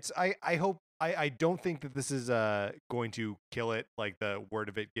yeah, it's I hope I don't think that this is going to kill it, like the word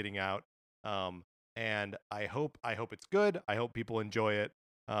of it getting out, and I hope it's good. I hope people enjoy it,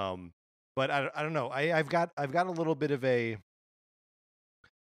 but I don't know. I've got a little bit of a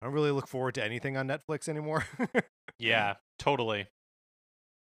I don't really look forward to anything on Netflix anymore. Yeah, totally.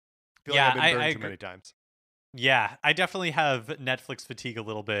 Feel like Yeah, I've been burned I too agree. many times. Yeah, I definitely have Netflix fatigue a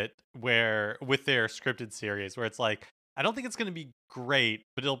little bit where with their scripted series where it's like I don't think it's going to be great,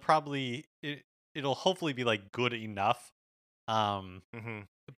 but it'll hopefully be like good enough. Um Hmm.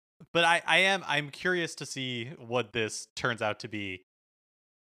 but I'm curious to see what this turns out to be.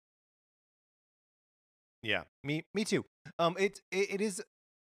 Yeah, me too. It is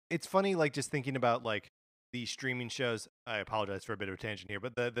it's funny, like, just thinking about like the streaming shows. I apologize for a bit of a tangent here,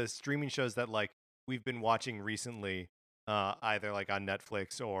 but the streaming shows that like we've been watching recently, either like on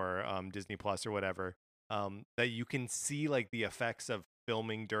Netflix or Disney Plus or whatever, that you can see like the effects of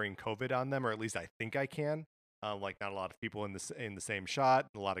filming during COVID on them, or at least I think I can. Like, not a lot of people in the same shot,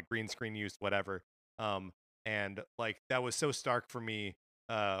 a lot of green screen use, whatever. Um, and like that was so stark for me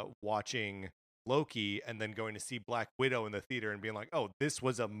watching Loki and then going to see Black Widow in the theater and being like, "Oh, this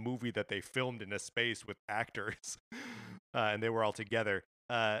was a movie that they filmed in a space with actors, and they were all together."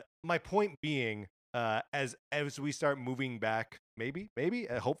 My point being, as we start moving back, maybe,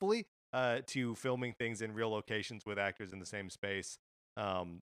 hopefully, to filming things in real locations with actors in the same space,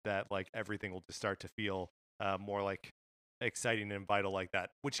 that like everything will just start to feel more like exciting and vital like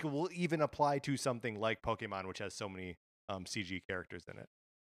that, which will even apply to something like Pokemon, which has so many CG characters in it.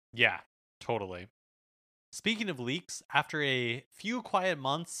 Yeah, totally. Speaking of leaks, after a few quiet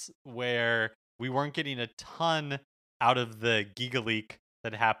months where we weren't getting a ton out of the Giga leak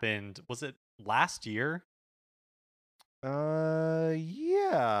that happened, was it last year?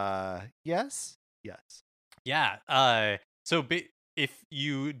 Yeah. Yes. Yes. Yeah. If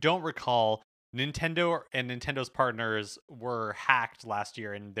you don't recall, Nintendo and Nintendo's partners were hacked last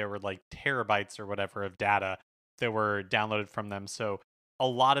year, and there were like terabytes or whatever of data that were downloaded from them. So a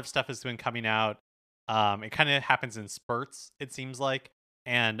lot of stuff has been coming out. It kind of happens in spurts, it seems like.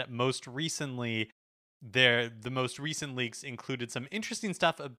 And most recently, the most recent leaks included some interesting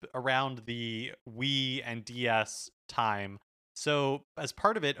stuff around the Wii and DS time. So as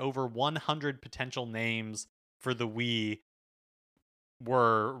part of it, over 100 potential names for the Wii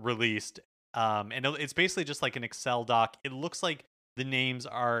were released. And it's basically just like an Excel doc. It looks like the names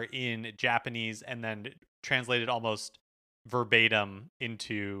are in Japanese and then translated almost verbatim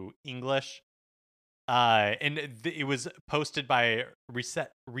into English. It was posted by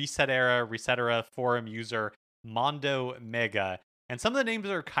Resetera forum user Mondo Mega, and some of the names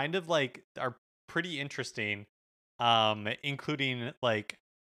are kind of like are pretty interesting, including like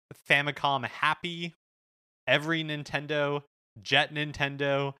Famicom Happy, Every Nintendo, Jet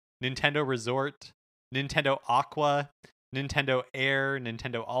Nintendo, Nintendo Resort, Nintendo Aqua, Nintendo Air,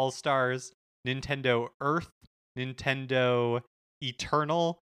 Nintendo All Stars, Nintendo Earth, Nintendo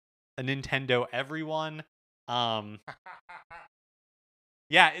Eternal, a Nintendo Everyone. Um,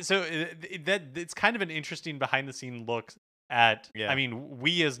 yeah, so that it's kind of an interesting behind the scene look at. I Yeah. mean,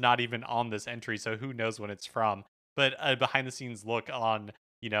 Wii is not even on this entry, so who knows when it's from? But a behind the scenes look on,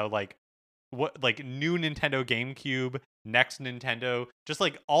 like what like new Nintendo GameCube, next Nintendo, just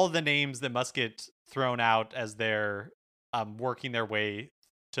like all the names that must get thrown out as they're working their way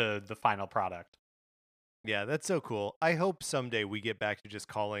to the final product. Yeah, that's so cool. I hope someday we get back to just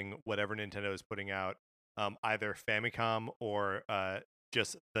calling whatever Nintendo is putting out either Famicom or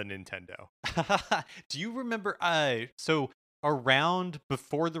just the Nintendo. Do you remember so around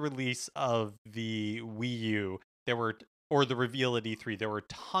before the release of the Wii U, there were or the reveal at E3, there were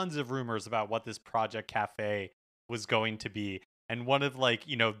tons of rumors about what this Project Cafe was going to be. And one of like,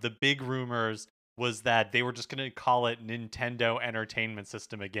 the big rumors was that they were just going to call it Nintendo Entertainment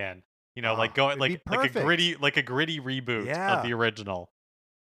System again. Like going It'd be like a perfect. gritty reboot of Yeah, the original.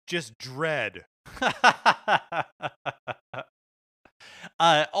 just dread.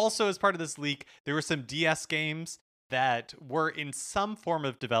 Also, as part of this leak, there were some DS games that were in some form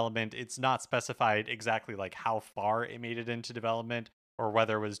of development. It's not specified exactly like how far it made it into development or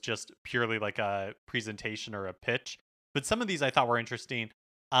whether it was just purely like a presentation or a pitch. But some of these I thought were interesting.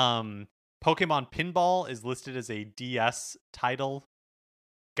 Pokemon Pinball is listed as a DS title.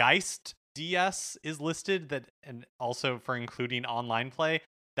 Geist DS is listed that, and also for including online play.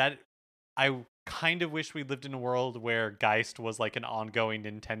 That I kind of wish we lived in a world where Geist was like an ongoing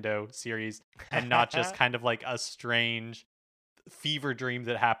Nintendo series and not just kind of like a strange fever dream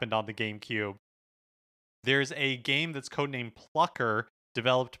that happened on the GameCube. There's a game that's codenamed Plucker,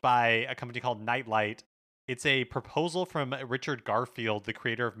 developed by a company called Nightlight. It's a proposal from Richard Garfield, the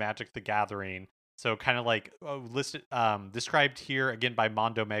creator of Magic the Gathering. So kind of like listed, described here again by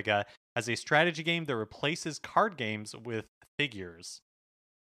Mondo Mega as a strategy game that replaces card games with figures.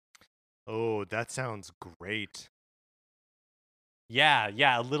 Oh, that sounds great. Yeah,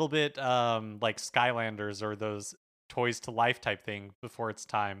 a little bit like Skylanders or those Toys to Life type thing before its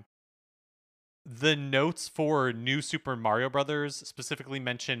time. The notes for New Super Mario Brothers specifically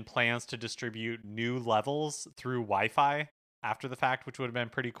mention plans to distribute new levels through Wi-Fi after the fact, which would have been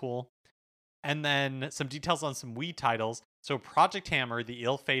pretty cool. And then some details on some Wii titles. So Project Hammer, the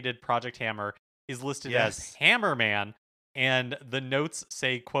ill-fated Project Hammer, is listed as Yes. Hammerman, and the notes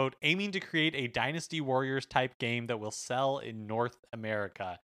say, quote, aiming to create a Dynasty Warriors type game that will sell in North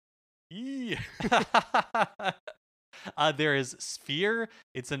America. Eee. There is Sphere.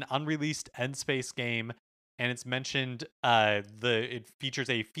 It's an unreleased end space game, and it's mentioned it features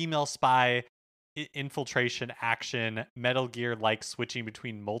a female spy, infiltration action, Metal Gear like switching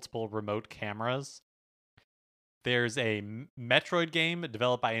between multiple remote cameras. There's a Metroid game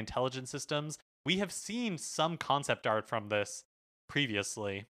developed by Intelligent Systems. We have seen some concept art from this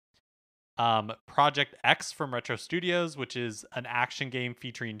previously. Project X from Retro Studios, which is an action game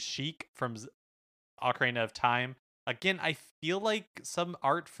featuring Sheik from Ocarina of Time. Again, I feel like some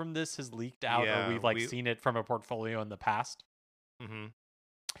art from this has leaked out, or Yeah, we've like seen it from a portfolio in the past. Mm-hmm.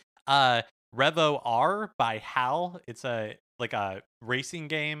 Revo R by HAL. It's a racing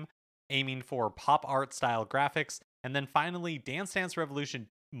game aiming for pop art style graphics. And then finally, Dance Dance Revolution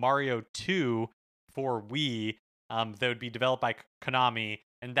Mario 2 for Wii. That would be developed by Konami.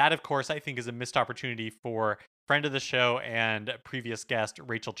 And that, of course, I think is a missed opportunity for friend of the show and previous guest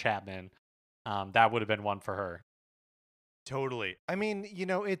Rachel Chapman. That would have been one for her. Totally. I mean,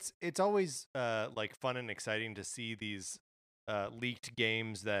 it's always like fun and exciting to see these leaked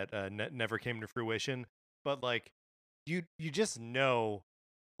games that never came to fruition. But like, you just know,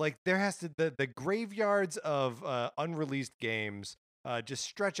 like there has to the graveyards of unreleased games just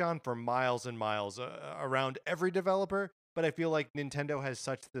stretch on for miles and miles around every developer. But I feel like Nintendo has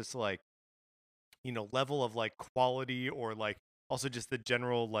such this like, level of like quality or like also just the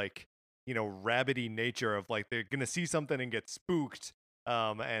general like rabbity nature of like they're gonna see something and get spooked,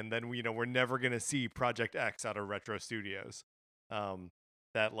 and then we're never gonna see Project X out of Retro Studios.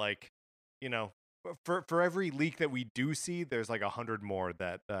 That like for every leak that we do see, there's like 100 more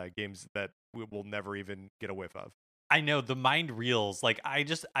that games that we will never even get a whiff of. I know the mind reels. Like I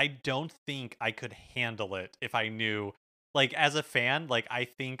don't think I could handle it if I knew. Like as a fan, like I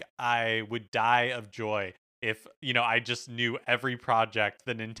think I would die of joy if I just knew every project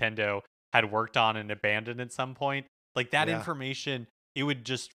that Nintendo had worked on and abandoned at some point. Like that Yeah. information, it would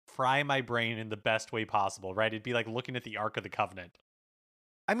just fry my brain in the best way possible, right? It'd be like looking at the Ark of the Covenant.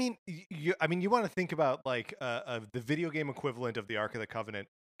 I mean, you want to think about like the video game equivalent of the Ark of the Covenant.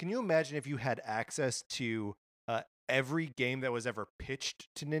 Can you imagine if you had access to every game that was ever pitched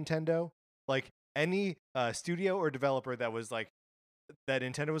to Nintendo? Like any studio or developer that was like that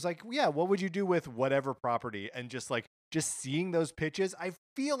Nintendo was like, yeah, what would you do with whatever property? And just seeing those pitches, I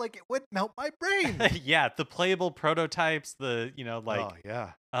feel like it would melt my brain. Yeah, the playable prototypes, the Oh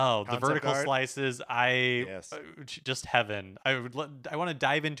yeah, oh, the concept vertical art. slices, Yes. just heaven. I want to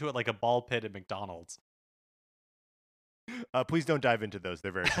dive into it like a ball pit at McDonald's. Please don't dive into those.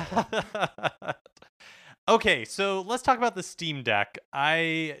 They're very bad. Okay, so let's talk about the Steam Deck.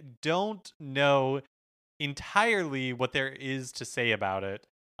 I don't know entirely what there is to say about it,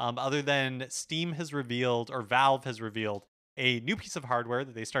 other than Steam has revealed, or Valve has revealed, a new piece of hardware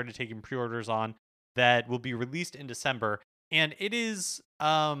that they started taking pre-orders on that will be released in December. And it is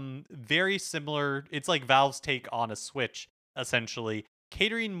very similar. It's like Valve's take on a Switch, essentially,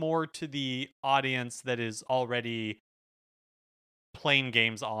 catering more to the audience that is already playing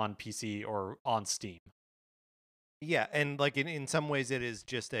games on PC or on Steam. Yeah, and like in some ways it is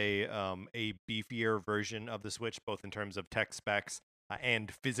just a beefier version of the Switch, both in terms of tech specs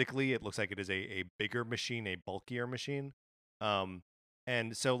and physically. It looks like it is a bigger machine, a bulkier machine. Um,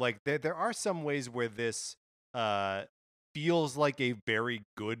 and so like there are some ways where this uh feels like a very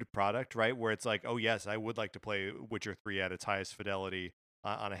good product, right? Where it's like, oh yes, I would like to play Witcher 3 at its highest fidelity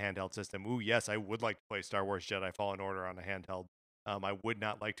on a handheld system. Ooh, yes, I would like to play Star Wars Jedi Fallen Order on a handheld. I would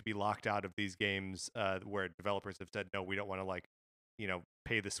not like to be locked out of these games where developers have said, no, we don't want to like,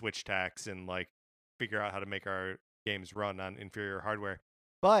 pay the Switch tax and like figure out how to make our games run on inferior hardware.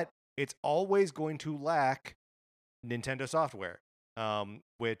 But it's always going to lack Nintendo software,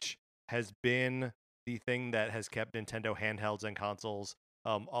 which has been the thing that has kept Nintendo handhelds and consoles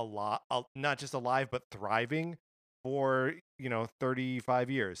not just alive, but thriving for, 35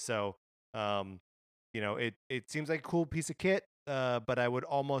 years. So, it seems like a cool piece of kit. But I would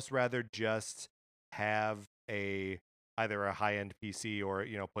almost rather just have either a high end PC or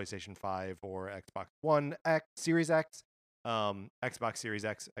PlayStation 5 or Xbox One X Series X, Xbox Series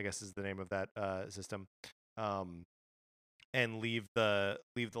X, I guess is the name of that system, and leave the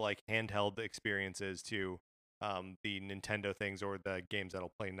like handheld experiences to the Nintendo things or the games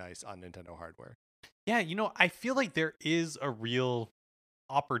that'll play nice on Nintendo hardware. Yeah, I feel like there is a real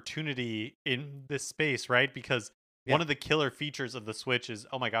opportunity in this space, right? Because Yeah, one of the killer features of the Switch is,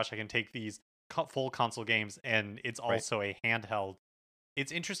 oh my gosh, I can take these full console games, and it's right. also a handheld.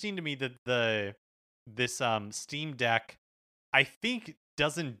 It's interesting to me that this Steam Deck, I think,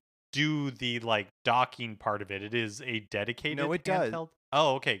 doesn't do the like docking part of it. It is a No, dedicated it does. handheld.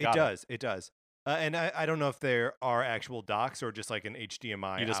 Oh, okay, It got it. does. It does. And I don't know if there are actual docks or just like an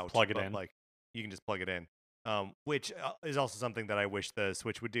HDMI You just out, plug it but in. like you can just plug it in. Which is also something that I wish the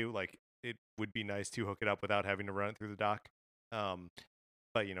Switch would do. Like it would be nice to hook it up without having to run it through the dock. Um,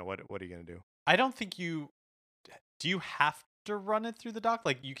 but what are you gonna do? I don't think you do. You have to run it through the dock?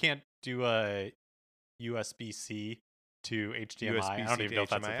 Like you can't do a USB-C to HDMI. I don't USB-C even to know if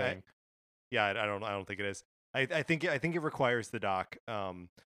that's a HDMI? thing. Yeah, I don't think it is. I think it requires the dock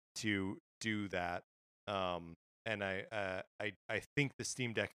to do that. And I think the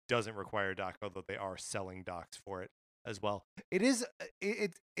Steam Deck doesn't require a dock, although they are selling docks for it as well. It is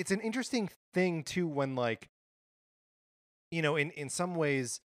it's an interesting thing too when like in some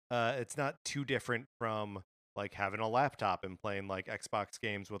ways it's not too different from like having a laptop and playing like Xbox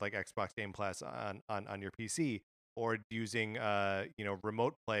games with like Xbox Game Pass on your PC, or using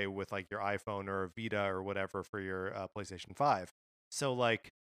remote play with like your iPhone or a Vita or whatever for your PlayStation 5. So like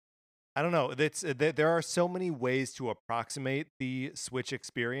I don't know, there are so many ways to approximate the Switch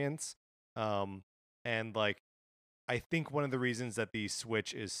experience. um and like I think one of the reasons that the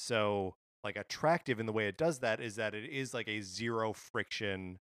Switch is so like attractive in the way it does that is that it is like a zero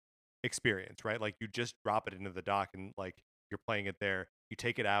friction experience, right? Like you just drop it into the dock and like you're playing it there. You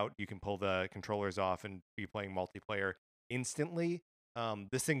take it out, you can pull the controllers off and be playing multiplayer instantly.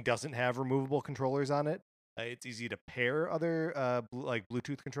 This thing doesn't have removable controllers on it. It's easy to pair other like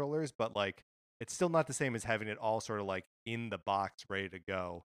Bluetooth controllers, but like it's still not the same as having it all sort of like in the box ready to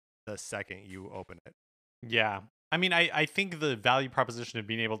go the second you open it. Yeah. I mean, I think the value proposition of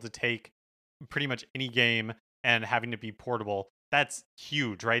being able to take pretty much any game and having it be portable, that's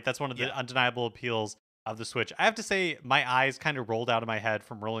huge, right? That's one of Yeah. the undeniable appeals of the Switch. I have to say, my eyes kind of rolled out of my head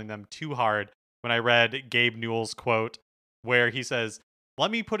from rolling them too hard when I read Gabe Newell's quote, where he says, let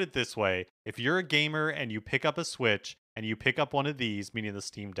me put it this way. If you're a gamer and you pick up a Switch and you pick up one of these, meaning the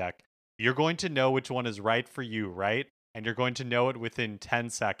Steam Deck, you're going to know which one is right for you, right? And you're going to know it within 10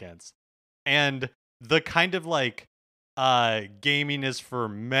 seconds. And the kind of like gaming is for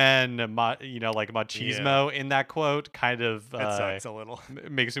men, like Yeah. machismo in that quote kind of It sucks a little.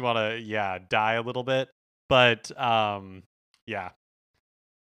 makes me want to die a little bit. But yeah.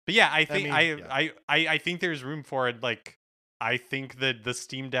 But yeah, I I think mean, yeah. I think there's room for it. Like I think that the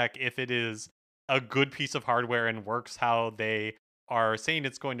Steam Deck, if it is a good piece of hardware and works how they are saying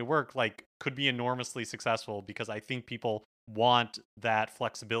it's going to work, like could be enormously successful, because I think people want that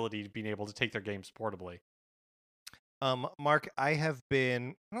flexibility to being able to take their games portably. Mark, I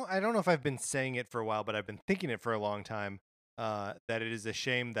don't know if I've been saying it for a while, but I've been thinking it for a long time. That it is a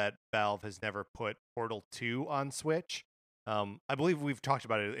shame that Valve has never put Portal 2 on Switch. I believe we've talked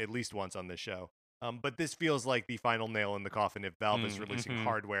about it at least once on this show. But this feels like the final nail in the coffin if Valve is releasing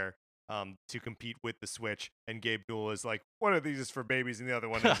hardware to compete with the Switch, and Gabe Newell is like, one of these is for babies and the other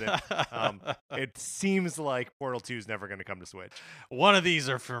one isn't. It seems like Portal 2 is never going to come to Switch. One of these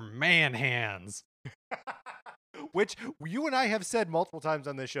are for man hands. Which you and I have said multiple times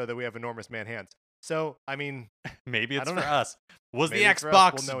on this show that we have enormous man hands. So, I mean, maybe it's for us. Was maybe the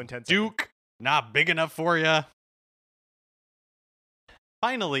Xbox Duke not big enough for you?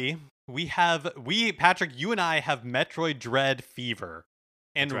 Finally, Patrick, you and I have Metroid Dread fever.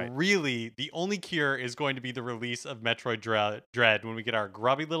 And really, the only cure is going to be the release of Metroid Dread when we get our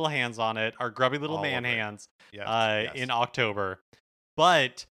grubby little hands on it, our grubby little man hands in October.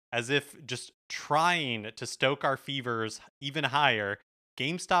 But as if just trying to stoke our fevers even higher,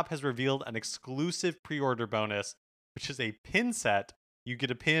 GameStop has revealed an exclusive pre-order bonus, which is a pin set. You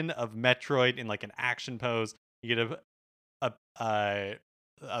get a pin of Metroid in like an action pose. You get a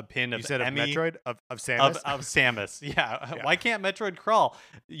pin of you said Emmy, of Metroid of Samus of Samus. Yeah. Why can't Metroid crawl?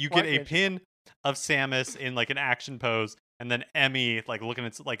 You get a pin of Samus in like an action pose, and then Emmy like looking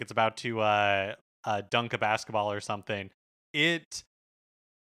like it's about to dunk a basketball or something.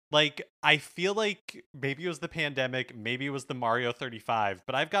 Like, I feel like maybe it was the pandemic, maybe it was the Mario 35,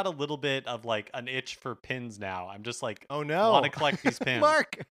 but I've got a little bit of like an itch for pins now. I'm just like, oh no, want to collect these pins.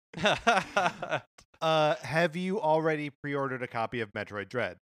 Mark, have you already pre-ordered a copy of Metroid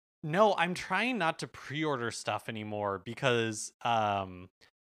Dread? No, I'm trying not to pre-order stuff anymore because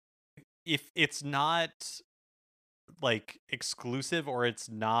if it's not like exclusive or it's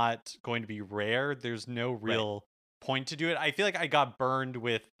not going to be rare, there's no real point to do it. I feel like I got burned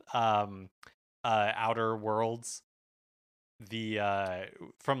with Outer Worlds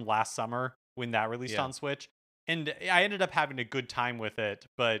from last summer when that released on Switch, and I ended up having a good time with it,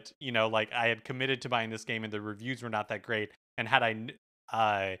 but you know, like I had committed to buying this game and the reviews were not that great, and had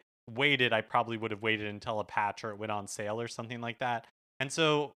I waited, I probably would have waited until a patch or it went on sale or something like that. And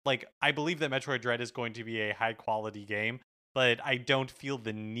so like I believe that Metroid Dread is going to be a high quality game, but I don't feel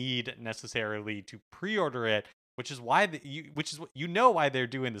the need necessarily to pre-order it, which is why why they're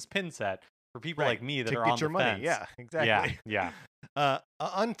doing this pin set for people like me that are on the fence. Money. Yeah, exactly. Yeah.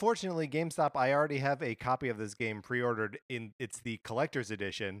 Unfortunately, GameStop, I already have a copy of this game pre-ordered. It's the collector's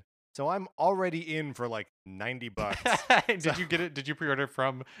edition, so I'm already in for like $90. Did you get it? Did you pre-order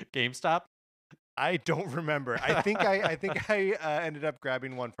from GameStop? I don't remember. I think I ended up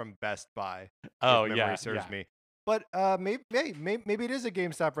grabbing one from Best Buy. Oh, if memory serves me. But maybe it is a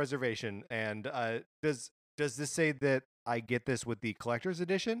GameStop reservation. And does this say that I get this with the collector's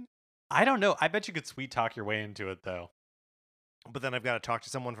edition? I don't know. I bet you could sweet talk your way into it, though. But then I've got to talk to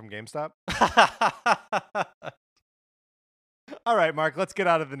someone from GameStop? All right, Mark, let's get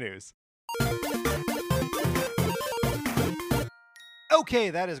out of the news. Okay,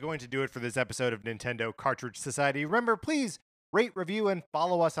 that is going to do it for this episode of Nintendo Cartridge Society. Remember, please rate, review, and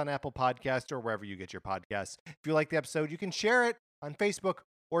follow us on Apple Podcasts or wherever you get your podcasts. If you like the episode, you can share it on Facebook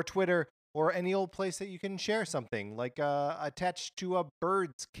or Twitter or any old place that you can share something, like attached to a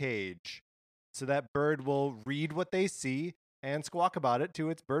bird's cage. So that bird will read what they see and squawk about it to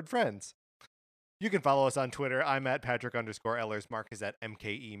its bird friends. You can follow us on Twitter. I'm at Patrick_Ellers. Mark is at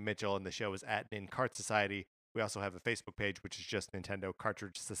MKE Mitchell, and the show is at NinCart Society. We also have a Facebook page, which is just Nintendo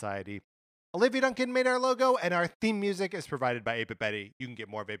Cartridge Society. Olivia Duncan made our logo, and our theme music is provided by 8-Bit Betty. You can get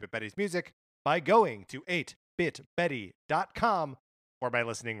more of 8-Bit Betty's music by going to 8bitbetty.com or by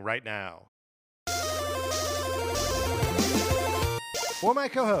listening right now. For my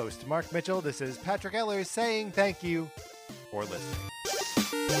co-host, Mark Mitchell, this is Patrick Ellers saying thank you for listening.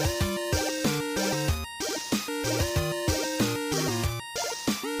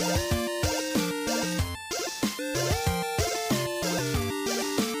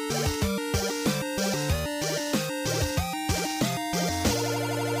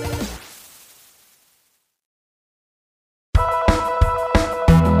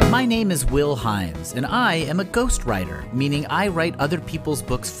 My name is Will Hines, and I am a ghostwriter, meaning I write other people's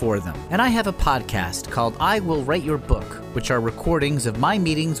books for them. And I have a podcast called I Will Write Your Book, which are recordings of my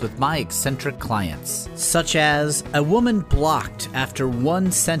meetings with my eccentric clients, such as a woman blocked after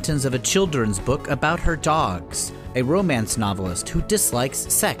one sentence of a children's book about her dogs, a romance novelist who dislikes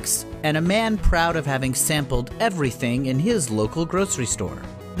sex, and a man proud of having sampled everything in his local grocery store.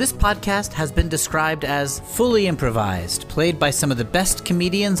 This podcast has been described as fully improvised, played by some of the best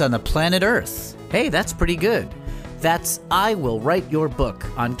comedians on the planet Earth. Hey, that's pretty good. That's I Will Write Your Book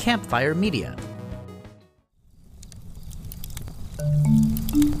on Campfire Media.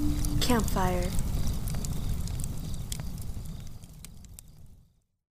 Campfire.